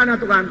di sana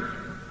Tuhan.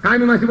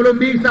 Kami masih belum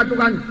bisa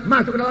Tuhan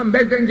masuk ke dalam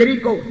benteng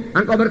Jericho.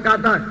 Engkau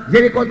berkata,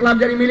 Jericho telah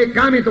menjadi milik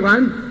kami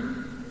Tuhan.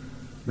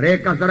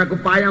 Mereka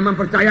saudaraku payah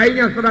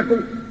mempercayainya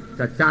saudaraku.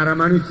 Secara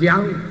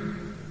manusiawi,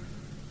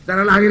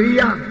 secara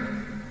lahiriah,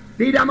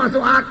 tidak masuk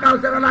akal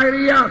secara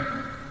lahiriah.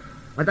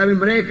 Tetapi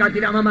mereka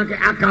tidak memakai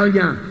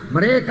akalnya,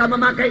 mereka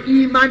memakai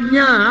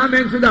imannya.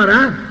 Amin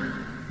saudara.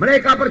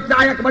 Mereka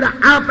percaya kepada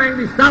apa yang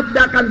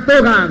disabdakan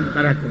Tuhan,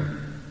 saudaraku.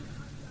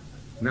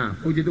 Nah,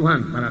 puji Tuhan,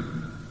 saudaraku.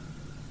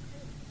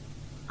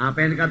 Apa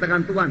yang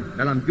dikatakan Tuhan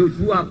dalam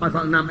Yosua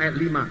pasal 6 ayat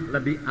 5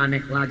 lebih aneh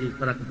lagi,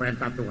 saudaraku,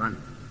 perintah Tuhan.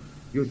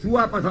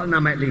 Yosua pasal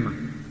 6 ayat 5.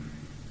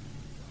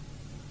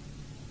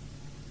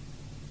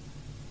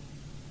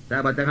 Saya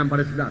bacakan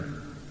pada saudara.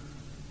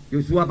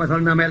 Yosua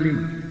pasal 6 ayat 5.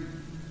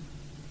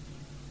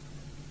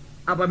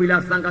 Apabila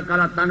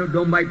sangkakala tanduk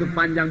domba itu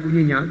panjang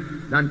bunyinya,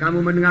 dan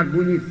kamu mendengar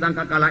bunyi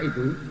sangkakala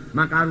itu,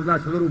 maka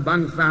haruslah seluruh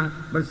bangsa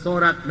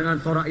bersorak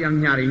dengan sorak yang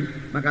nyaring,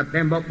 maka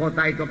tembok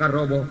kota itu akan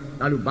roboh,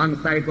 lalu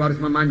bangsa itu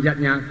harus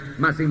memanjatnya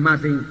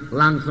masing-masing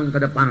langsung ke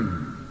depan.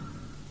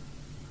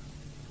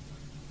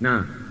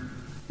 Nah,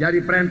 jadi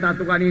perintah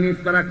Tuhan ini,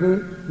 saudaraku,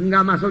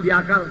 enggak masuk di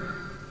akal.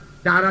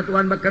 Cara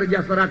Tuhan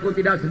bekerja, saudaraku,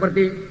 tidak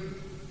seperti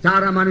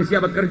cara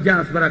manusia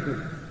bekerja, saudaraku.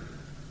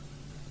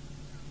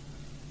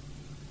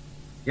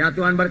 Ya,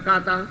 Tuhan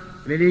berkata,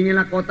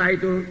 kelilingilah kota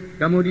itu,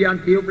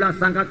 kemudian tiuplah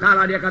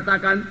sangkakala, dia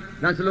katakan,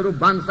 dan seluruh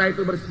bangsa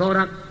itu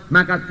bersorak,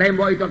 maka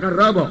tembok itu akan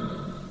roboh.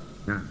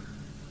 Nah,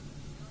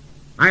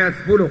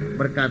 ayat 10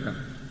 berkata,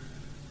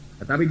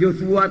 tetapi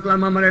Yosua telah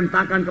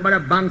memerintahkan kepada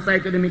bangsa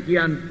itu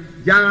demikian,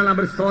 janganlah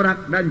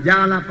bersorak dan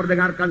janganlah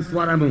perdengarkan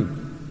suaramu.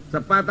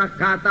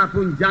 Sepatah kata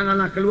pun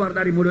janganlah keluar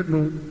dari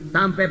mulutmu,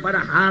 sampai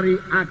pada hari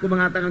aku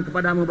mengatakan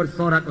kepadamu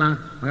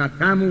bersoraklah, maka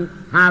kamu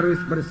harus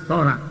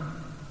bersorak.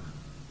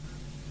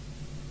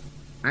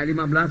 Ayat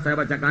 15 saya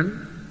bacakan.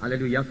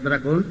 Haleluya,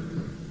 saudaraku.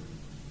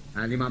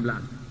 Ayat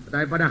 15.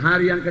 Tetapi pada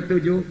hari yang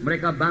ketujuh,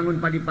 mereka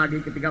bangun pagi-pagi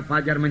ketika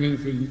fajar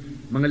menyingsing,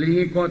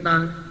 mengelilingi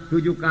kota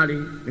 7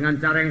 kali dengan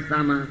cara yang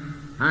sama.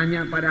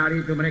 Hanya pada hari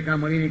itu mereka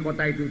mengelilingi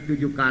kota itu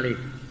 7 kali.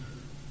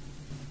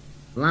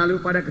 Lalu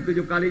pada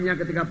ketujuh kalinya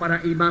ketika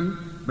para imam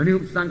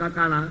meniup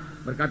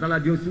sangkakala, berkatalah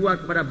Yosua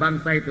kepada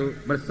bangsa itu,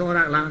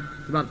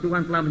 bersoraklah, sebab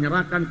Tuhan telah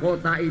menyerahkan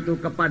kota itu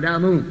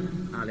kepadamu.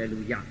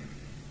 Haleluya.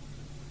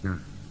 Nah,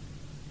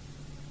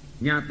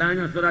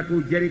 nyatanya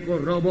saudaraku, Jericho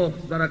roboh,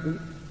 saudaraku.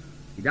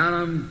 Di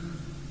dalam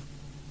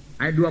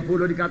ayat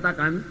 20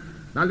 dikatakan,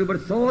 lalu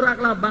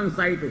bersoraklah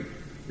bangsa itu,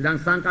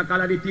 sedang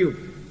sangkakala ditiup.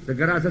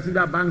 Segera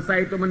sesudah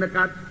bangsa itu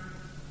mendekat,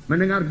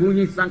 mendengar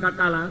bunyi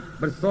sangkakala,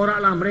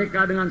 bersoraklah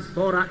mereka dengan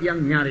sorak yang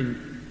nyaring.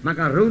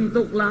 Maka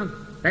runtuhlah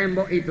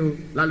tembok itu,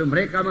 lalu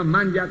mereka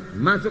memanjat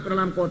masuk ke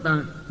dalam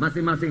kota,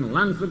 masing-masing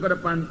langsung ke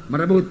depan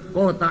merebut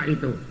kota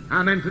itu.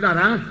 Amin,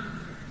 saudara.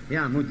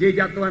 Ya,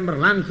 mujizat Tuhan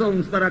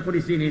berlangsung, saudaraku,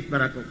 di sini,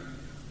 saudaraku.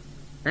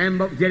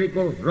 Tembok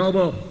Jericho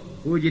roboh,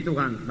 puji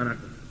Tuhan,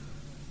 saudaraku.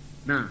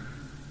 Nah,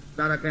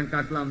 saudaraku yang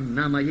kasih dalam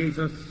nama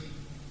Yesus,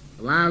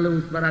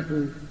 lalu saudaraku,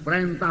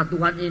 perintah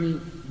Tuhan ini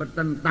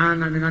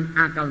bertentangan dengan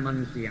akal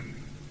manusia.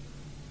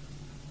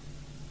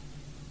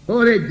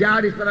 Boleh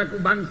jadi saudaraku,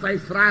 bangsa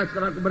Israel,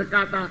 saudaraku,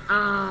 berkata,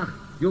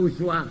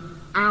 Yosua,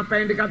 apa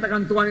yang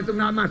dikatakan Tuhan itu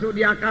nggak masuk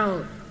di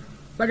akal.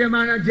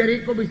 Bagaimana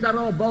Jericho bisa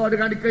roboh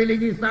dengan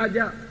dikelilingi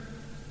saja?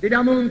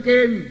 Tidak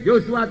mungkin,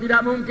 Yosua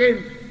tidak mungkin.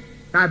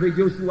 Tapi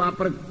Yosua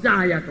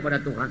percaya kepada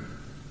Tuhan.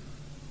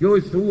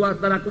 Yosua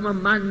saudaraku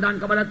memandang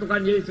kepada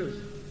Tuhan Yesus.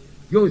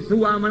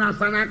 Yosua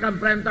melaksanakan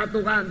perintah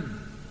Tuhan.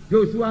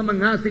 Yosua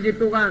mengasihi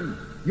Tuhan.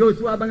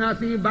 Yosua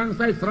mengasihi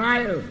bangsa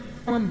Israel.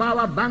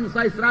 Membawa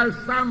bangsa Israel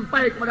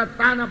sampai kepada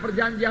tanah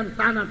perjanjian,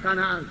 tanah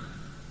Kanaan.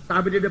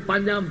 Tapi di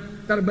depannya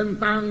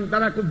terbentang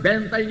saudaraku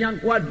benteng yang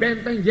kuat,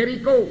 benteng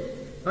Jericho.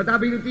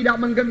 Tetapi itu tidak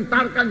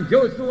menggentarkan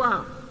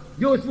Yosua.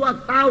 Yosua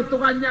tahu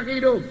Tuhan yang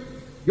hidup.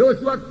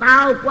 Yosua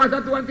tahu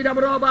kuasa Tuhan tidak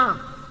berubah.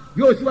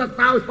 Yosua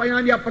tahu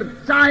supaya dia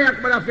percaya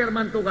kepada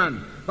firman Tuhan,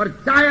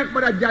 percaya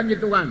kepada janji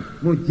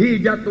Tuhan,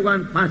 mujizat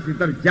Tuhan pasti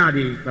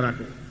terjadi,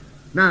 saudaraku.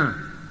 Nah,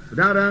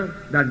 saudara,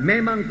 dan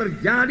memang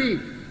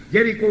terjadi.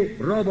 Jericho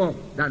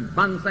roboh dan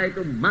bangsa itu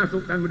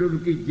masuk dan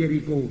menduduki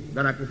Jericho,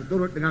 saudaraku,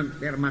 seturut dengan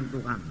firman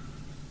Tuhan.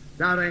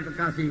 Saudara yang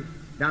kekasih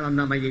dalam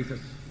nama Yesus.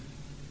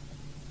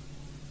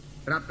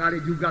 Kerap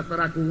kali juga,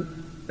 saudaraku,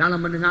 dalam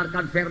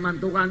mendengarkan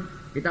firman Tuhan,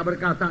 kita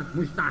berkata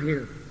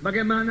mustahil.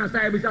 Bagaimana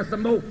saya bisa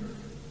sembuh?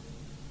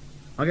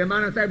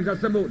 Bagaimana saya bisa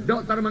sembuh?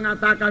 Dokter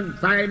mengatakan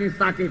saya ini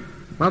sakit.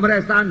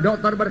 Pemeriksaan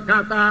dokter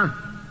berkata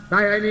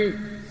saya ini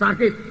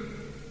sakit.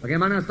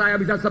 Bagaimana saya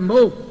bisa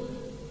sembuh?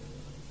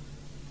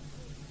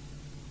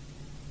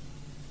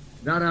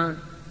 Saudara,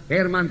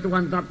 firman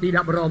Tuhan tetap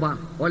tidak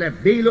berubah. Oleh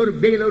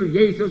bilur-bilur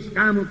Yesus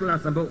kamu telah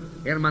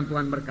sembuh. Firman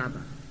Tuhan berkata.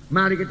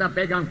 Mari kita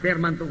pegang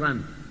firman Tuhan.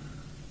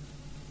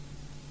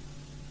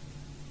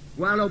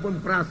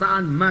 Walaupun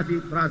perasaan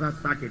masih terasa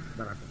sakit,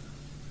 saudaraku.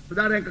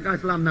 Saudara yang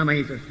kekasih dalam nama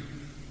Yesus.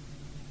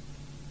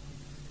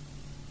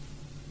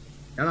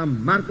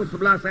 Dalam Markus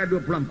 11 ayat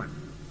 24.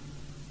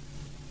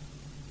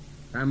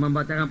 Saya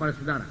membacakan pada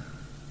saudara.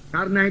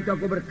 Karena itu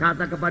aku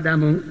berkata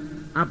kepadamu,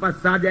 apa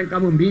saja yang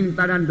kamu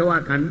minta dan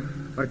doakan,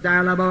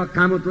 percayalah bahwa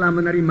kamu telah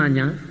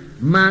menerimanya,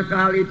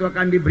 maka hal itu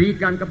akan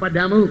diberikan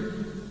kepadamu.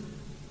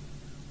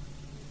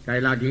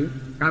 Sekali lagi,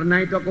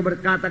 karena itu aku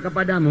berkata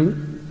kepadamu,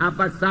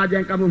 apa saja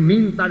yang kamu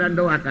minta dan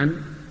doakan,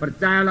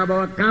 percayalah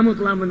bahwa kamu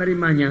telah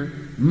menerimanya,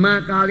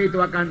 maka hal itu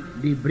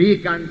akan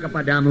diberikan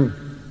kepadamu.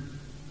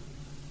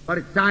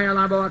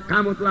 Percayalah bahwa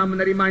kamu telah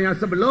menerimanya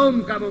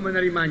sebelum kamu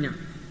menerimanya,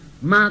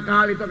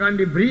 maka hal itu akan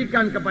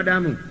diberikan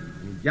kepadamu.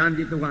 Ini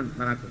janji Tuhan,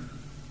 saudaraku.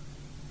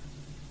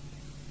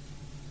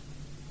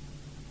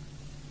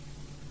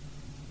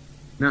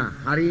 Nah,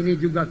 hari ini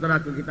juga,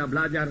 saudaraku, kita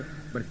belajar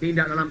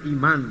bertindak dalam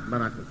iman,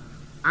 saudaraku.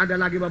 Ada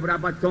lagi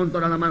beberapa contoh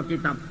dalam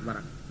Alkitab,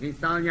 saudara.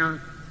 Misalnya,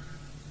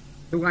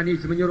 Tuhan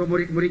Yesus menyuruh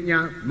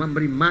murid-muridnya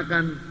memberi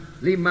makan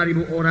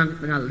 5.000 orang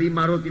dengan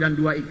 5 roti dan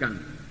 2 ikan.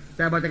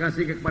 Saya bacakan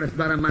sedikit kepada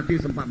saudara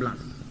Matius 14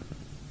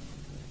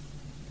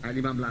 ayat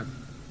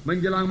 15.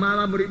 Menjelang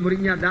malam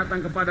murid-muridnya datang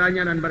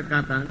kepadanya dan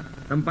berkata,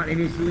 tempat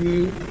ini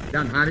sunyi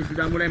dan hari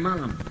sudah mulai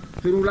malam.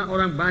 Suruhlah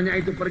orang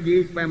banyak itu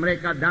pergi supaya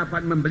mereka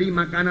dapat membeli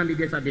makanan di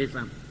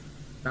desa-desa.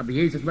 Tapi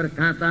Yesus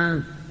berkata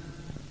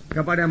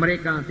kepada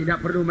mereka,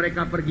 tidak perlu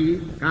mereka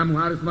pergi, kamu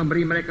harus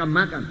memberi mereka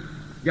makan.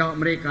 Jawab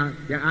mereka,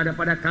 yang ada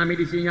pada kami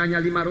di sini hanya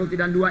 5 roti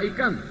dan 2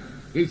 ikan.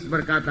 Yesus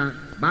berkata,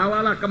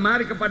 bawalah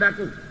kemari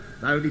kepadaku.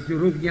 Lalu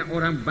disuruhnya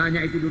orang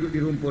banyak itu duduk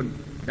di rumpun.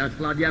 Dan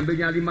setelah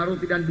diambilnya 5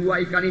 roti dan 2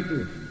 ikan itu,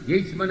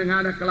 Yesus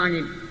menengadah ke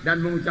langit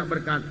dan mengucap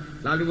berkat.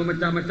 Lalu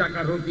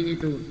memecah-mecahkan roti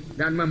itu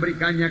dan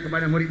memberikannya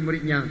kepada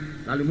murid-muridnya.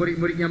 Lalu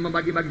murid-muridnya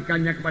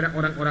membagi-bagikannya kepada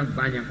orang-orang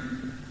banyak.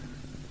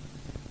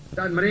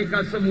 Dan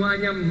mereka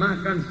semuanya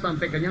makan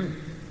sampai kenyang.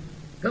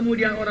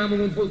 Kemudian orang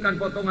mengumpulkan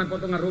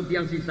potongan-potongan roti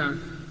yang sisa,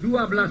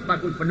 12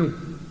 bakul penuh.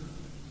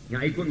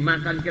 Yang ikut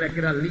makan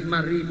kira-kira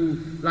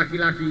 5.000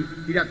 laki-laki,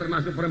 tidak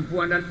termasuk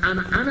perempuan dan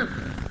anak-anak.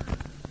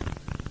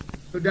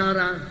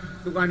 Saudara,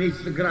 Tuhan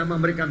Yesus segera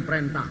memberikan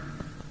perintah.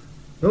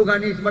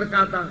 Tuhan Yesus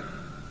berkata,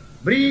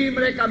 beri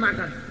mereka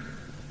makan.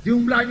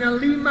 Jumlahnya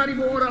 5.000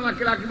 orang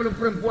laki-laki, belum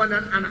perempuan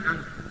dan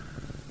anak-anak.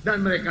 Dan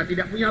mereka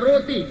tidak punya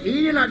roti.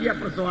 Inilah dia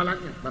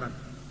persoalannya.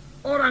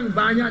 Orang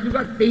banyak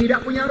juga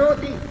tidak punya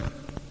roti.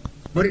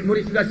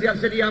 Murid-murid sudah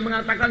siap sedia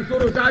mengatakan,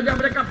 suruh saja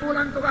mereka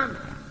pulang, Tuhan.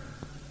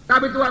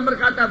 Tapi Tuhan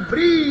berkata,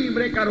 beri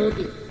mereka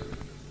roti.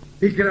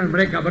 Pikiran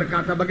mereka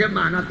berkata,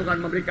 bagaimana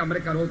Tuhan memberikan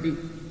mereka roti?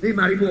 5.000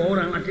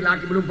 orang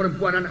laki-laki, belum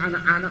perempuan dan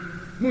anak-anak.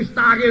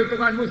 Mustahil,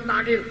 Tuhan,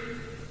 mustahil.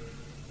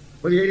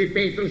 Jadi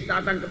Petrus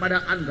datang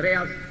kepada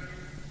Andreas.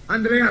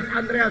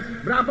 Andreas,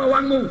 berapa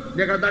uangmu?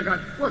 Dia katakan,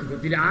 wah,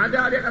 tidak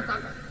ada, dia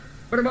katakan.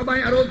 Berapa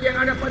banyak roti yang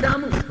ada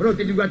padamu?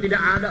 Roti juga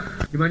tidak ada.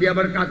 Cuma dia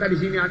berkata, di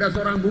sini ada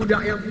seorang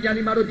budak yang punya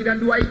 5 roti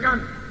dan 2 ikan.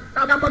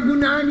 Tak apa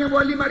gunanya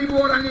buat 5.000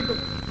 orang itu.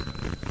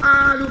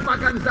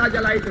 Lupakan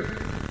sajalah itu.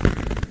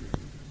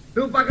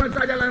 Lupakan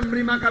sajalah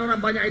memberi makan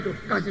orang banyak itu.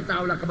 Kasih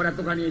tahulah kepada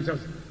Tuhan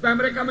Yesus. Dan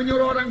mereka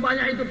menyuruh orang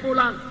banyak itu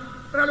pulang.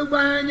 Terlalu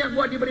banyak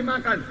buat diberi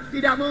makan.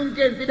 Tidak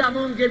mungkin, tidak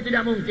mungkin,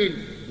 tidak mungkin.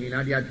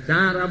 Inilah dia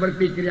cara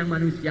berpikir yang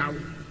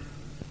manusiawi.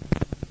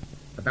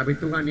 Tetapi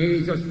Tuhan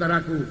Yesus,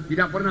 saudaraku,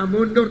 tidak pernah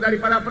mundur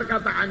daripada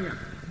perkataannya.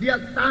 Dia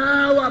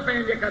tahu apa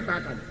yang dia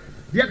katakan.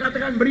 Dia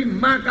katakan beri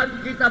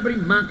makan, kita beri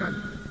makan.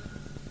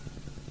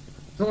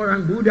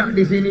 Seorang budak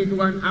di sini,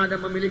 Tuhan, ada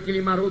memiliki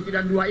 5 roti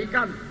dan 2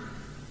 ikan.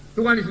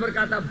 Tuhan Yesus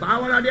berkata,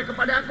 bawalah dia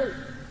kepada aku.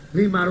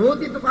 5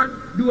 roti Tuhan,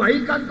 2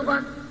 ikan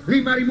Tuhan,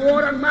 5.000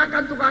 orang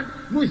makan Tuhan.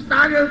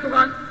 Mustahil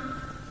Tuhan.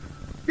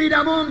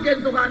 Tidak mungkin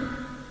Tuhan.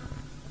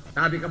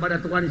 Tapi kepada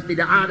Tuhan Yesus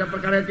tidak ada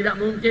perkara yang tidak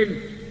mungkin.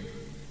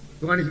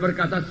 Tuhan Yesus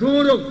berkata,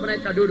 suruh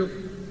mereka duduk.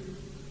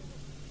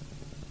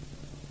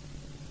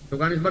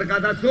 Tuhan Yesus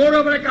berkata,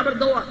 suruh mereka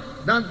berdoa.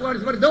 Dan Tuhan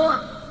Yesus berdoa.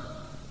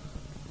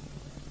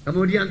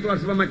 Kemudian Tuhan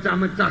Yesus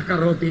memecah-mecahkan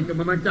roti itu,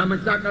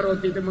 memecah-mecahkan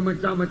roti itu,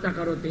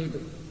 memecah-mecahkan roti itu.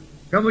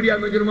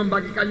 Kemudian menyuruh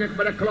membagikannya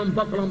kepada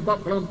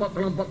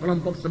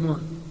kelompok semua.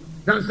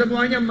 Dan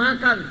semuanya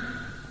makan.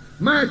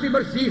 Masih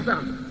bersisa.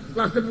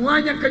 Setelah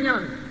semuanya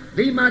kenyang.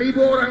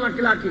 5.000 orang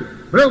laki-laki.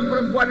 Belum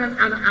perempuan dan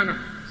anak-anak.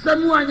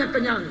 Semuanya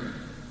kenyang.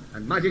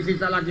 Dan masih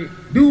sisa lagi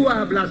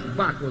 12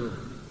 bakul.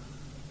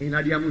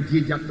 Inilah dia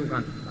mujizat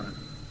Tuhan.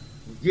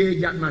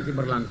 Mujizat masih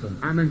berlangsung.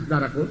 Amin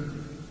saudaraku.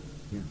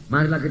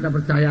 Marilah kita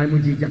percaya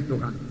mujizat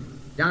Tuhan.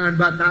 Jangan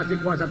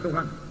batasi kuasa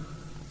Tuhan.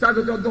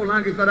 Satu contoh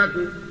lagi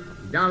saudaraku.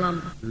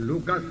 Dalam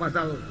Lukas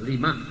pasal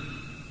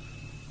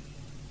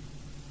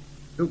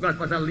 5. Lukas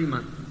pasal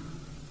 5.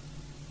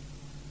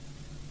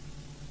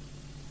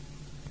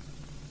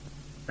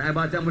 Saya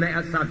baca mulai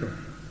ayat 1.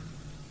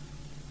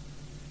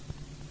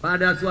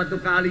 Pada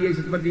suatu kali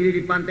Yesus berdiri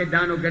di pantai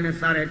Danau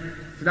Genesaret.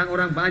 Sedang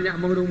orang banyak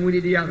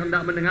mengerumuni dia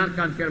hendak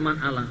mendengarkan firman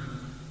Allah.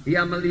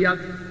 Dia melihat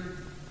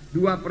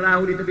 2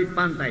 perahu di tepi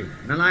pantai.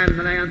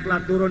 Nelayan-nelayan telah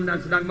turun dan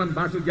sedang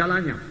membasuh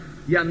jalannya.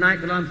 Dia naik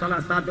ke dalam salah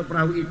satu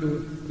perahu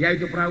itu,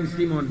 yaitu perahu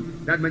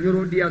Simon, dan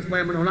menyuruh dia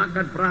supaya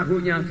menolakkan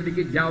perahunya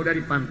sedikit jauh dari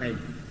pantai.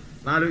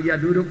 Lalu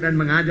ia duduk dan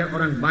mengajar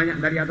orang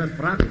banyak dari atas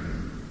perahu.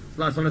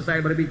 Setelah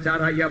selesai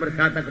berbicara, ia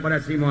berkata kepada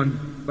Simon,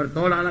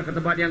 bertolaklah ke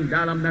tempat yang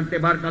dalam dan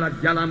tebarkanlah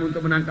jalanmu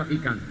untuk menangkap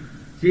ikan.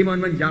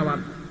 Simon menjawab,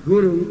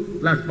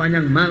 Guru, telah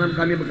sepanjang malam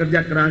kami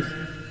bekerja keras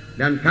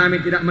dan kami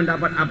tidak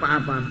mendapat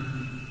apa-apa.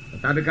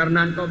 Tetapi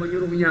karena engkau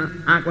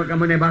menyuruhnya, aku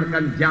akan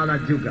menebarkan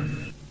jala juga.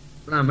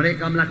 Setelah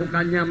mereka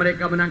melakukannya,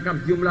 mereka menangkap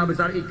jumlah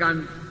besar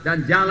ikan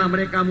dan jala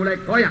mereka mulai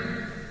koyak.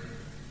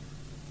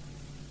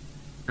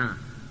 Nah,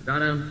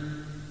 saudara,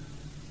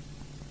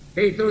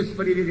 Petrus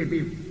berdiri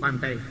di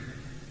pantai.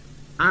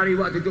 Hari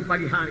waktu itu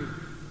pagi hari.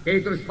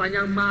 Petrus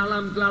sepanjang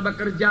malam telah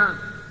bekerja,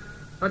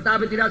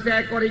 tetapi tidak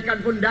seekor ikan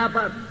pun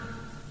dapat.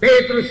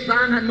 Petrus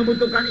sangat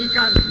membutuhkan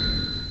ikan,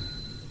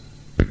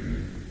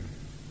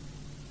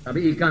 tapi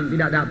ikan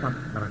tidak dapat.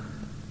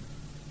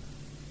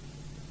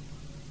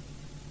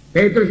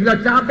 Petrus sudah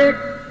capek,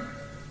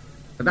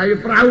 tetapi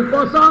perahu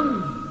kosong.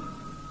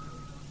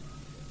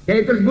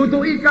 Petrus butuh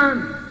ikan,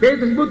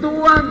 Petrus butuh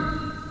uang,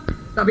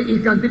 tapi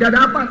ikan tidak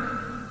dapat.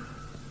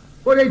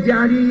 Boleh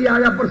jadi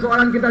ada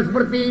persoalan kita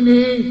seperti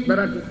ini,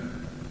 saudaraku.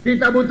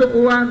 Kita butuh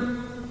uang,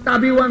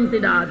 tapi uang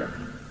tidak ada.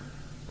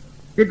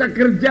 Kita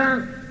kerja,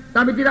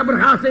 tapi tidak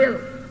berhasil.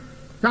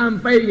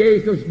 Sampai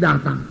Yesus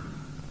datang.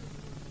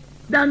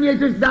 Dan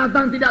Yesus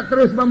datang tidak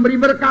terus memberi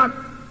berkat.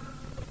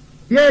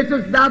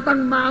 Yesus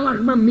datang malah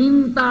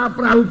meminta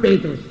perahu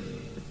Petrus.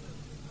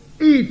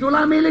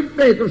 Itulah milik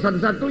Petrus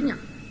satu-satunya.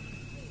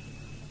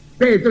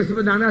 Petrus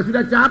sebenarnya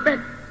sudah capek.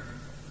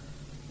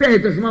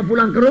 Petrus mau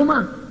pulang ke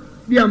rumah.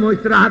 Dia mau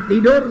istirahat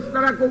tidur,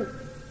 saudaraku.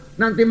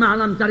 Nanti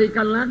malam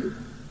carikan lagi.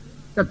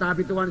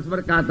 Tetapi Tuhan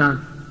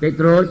berkata,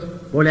 Petrus,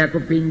 boleh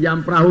aku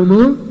pinjam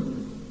perahumu?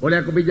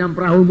 Boleh aku pinjam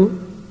perahumu?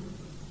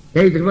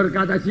 Petrus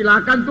berkata,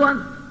 silakan Tuhan.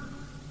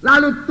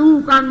 Lalu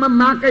Tuhan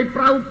memakai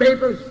perahu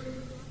Petrus.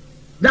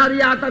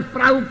 Dari atas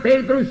perahu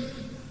Petrus,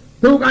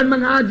 Tuhan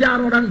mengajar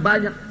orang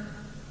banyak.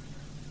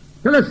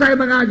 Selesai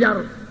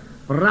mengajar,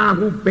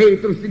 perahu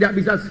Petrus tidak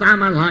bisa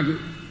sama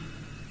lagi.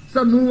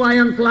 Semua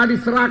yang telah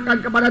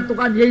diserahkan kepada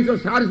Tuhan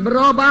Yesus harus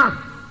berubah.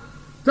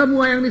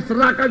 Semua yang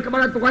diserahkan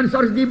kepada Tuhan Yesus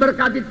harus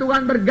diberkati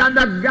Tuhan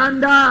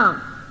berganda-ganda.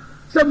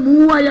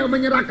 Semua yang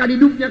menyerahkan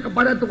hidupnya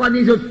kepada Tuhan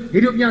Yesus,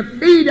 hidupnya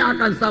tidak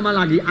akan sama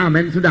lagi.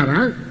 Amin,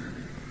 saudara.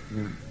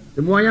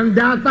 Semua yang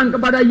datang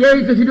kepada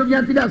Yesus, hidupnya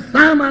tidak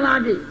sama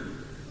lagi.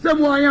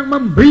 Semua yang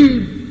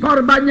memberi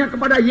korbannya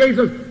kepada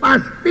Yesus,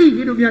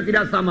 pasti hidupnya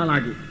tidak sama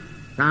lagi.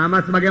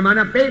 Sama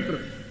sebagaimana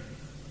Petrus.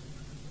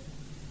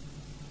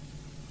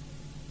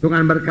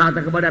 Tuhan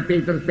berkata kepada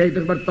Petrus,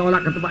 Petrus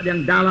bertolak ke tempat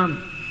yang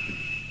dalam.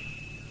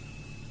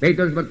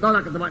 Petrus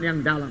bertolak ke tempat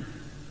yang dalam.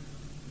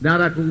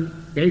 Saudaraku,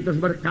 Petrus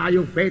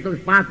berkayuh, Petrus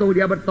patuh,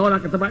 dia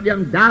bertolak ke tempat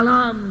yang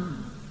dalam.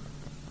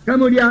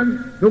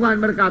 Kemudian Tuhan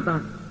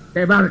berkata,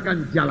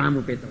 tebarkan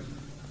jalamu Petrus.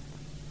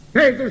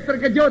 Petrus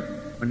terkejut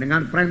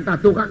mendengar perintah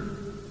Tuhan.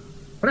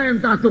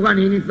 Perintah Tuhan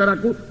ini,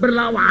 saudaraku,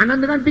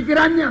 berlawanan dengan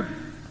pikirannya.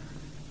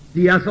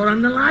 Dia seorang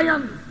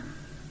nelayan,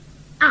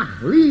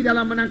 ahli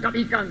dalam menangkap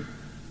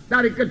ikan.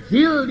 Dari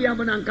kecil dia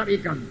menangkap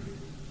ikan.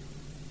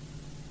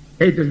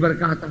 Petrus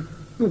berkata,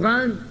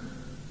 Tuhan,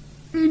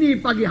 ini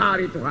pagi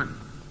hari Tuhan.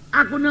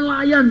 Aku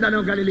nelayan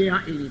Danau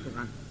Galilea ini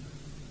Tuhan.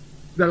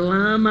 Sudah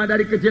lama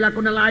dari kecil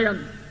aku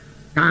nelayan.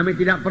 Kami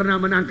tidak pernah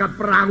menangkap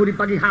perahu di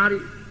pagi hari.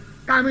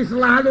 Kami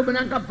selalu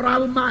menangkap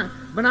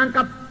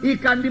menangkap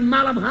ikan di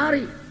malam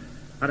hari.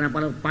 Karena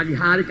pada pagi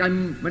hari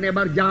kami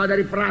menebar jala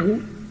dari perahu,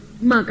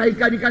 maka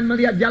ikan-ikan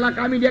melihat jala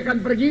kami, dia akan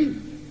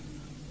pergi.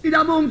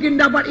 Tidak mungkin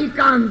dapat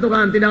ikan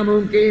Tuhan, tidak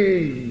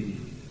mungkin.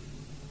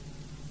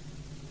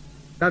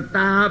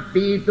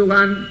 Tetapi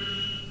Tuhan,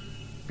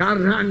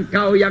 karena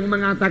Engkau yang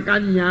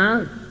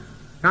mengatakannya,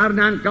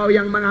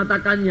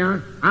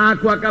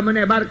 aku akan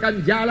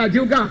menebarkan jala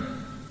juga.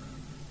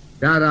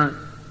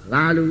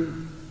 Lalu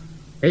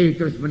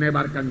Petrus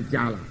menebarkan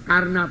jala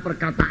karena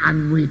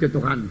perkataanmu itu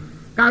Tuhan.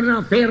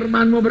 Karena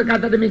firman-Mu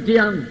berkata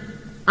demikian.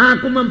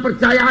 Aku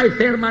mempercayai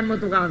firman-Mu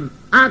Tuhan.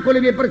 Aku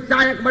lebih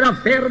percaya kepada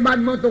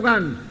firman-Mu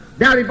Tuhan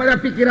daripada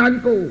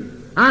pikiranku.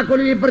 Aku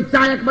lebih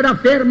percaya kepada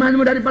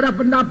firman-Mu daripada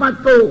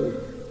pendapatku.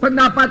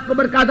 Pendapatku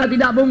berkata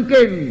tidak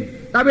mungkin,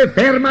 tapi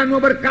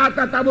firman-Mu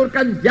berkata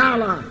taburkan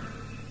jala.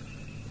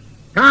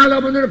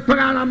 Kalau menurut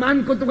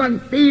pengalamanku Tuhan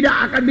tidak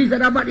akan bisa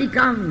dapat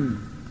ikan.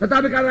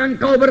 Tetapi karena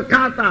Engkau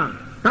berkata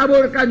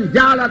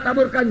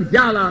taburkan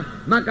jala,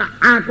 maka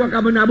aku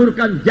akan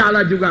menaburkan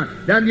jala juga.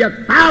 Dan dia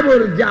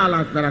tabur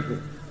jala,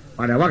 saudaraku.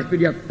 Pada waktu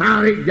dia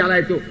tarik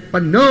jala itu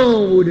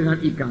penuh dengan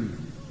ikan.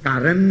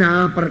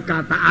 Karena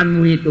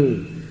perkataanmu itu,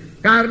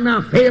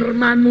 karena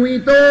firman-Mu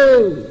itu,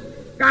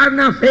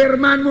 karena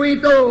firman-Mu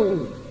itu,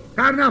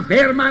 karena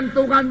firman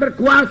Tuhan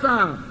berkuasa,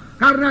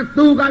 karena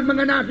Tuhan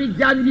mengenapi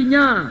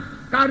janjinya,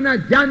 karena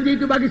janji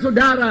itu bagi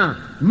saudara.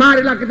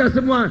 Marilah kita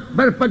semua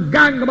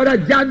berpegang kepada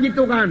janji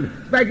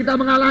Tuhan, supaya kita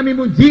mengalami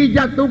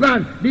mujizat Tuhan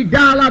di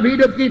dalam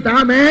hidup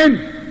kita.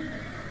 Amin.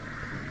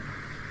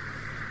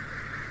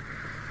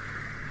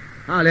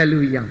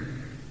 Haleluya.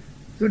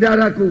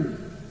 Saudaraku,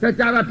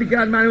 secara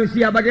pikiran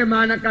manusia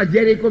bagaimanakah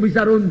Jericho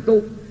bisa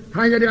runtuh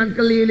hanya dengan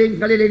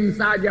keliling-keliling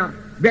saja.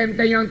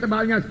 Benteng yang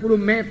tebalnya 10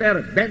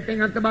 meter,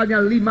 benteng yang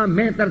tebalnya 5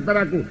 meter,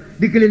 saudaraku,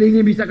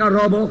 dikelilingi bisakah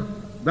roboh,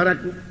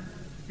 saudaraku?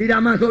 Tidak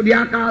masuk di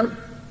akal.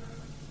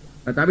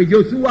 Tetapi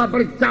Yosua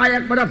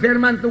percaya kepada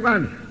firman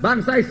Tuhan.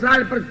 Bangsa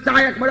Israel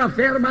percaya kepada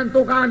firman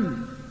Tuhan.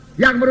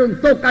 Yang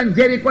meruntuhkan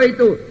Jericho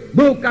itu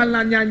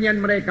bukanlah nyanyian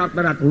mereka,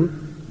 saudaraku.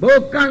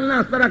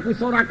 Bukanlah, saudaraku,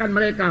 sorakan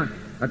mereka.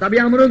 Tetapi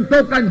yang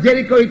meruntuhkan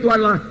Jericho itu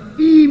adalah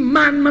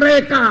iman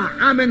mereka.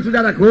 Amin,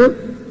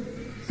 saudaraku.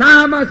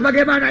 Sama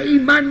sebagaimana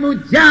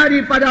imanmu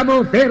jadi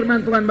padamu,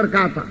 firman Tuhan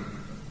berkata.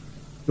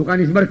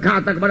 Tuhan Yesus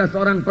berkata kepada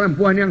seorang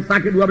perempuan yang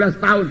sakit 12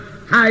 tahun,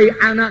 hai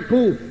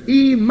anakku,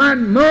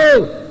 imanmu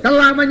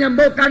telah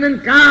menyembuhkan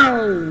engkau.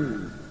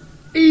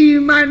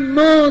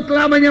 Imanmu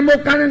telah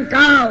menyembuhkan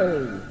engkau.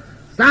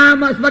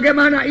 Sama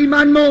sebagaimana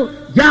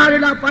imanmu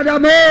jadilah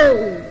padamu.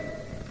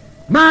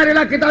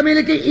 Marilah kita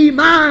miliki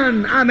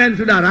iman. Amin,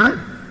 saudara.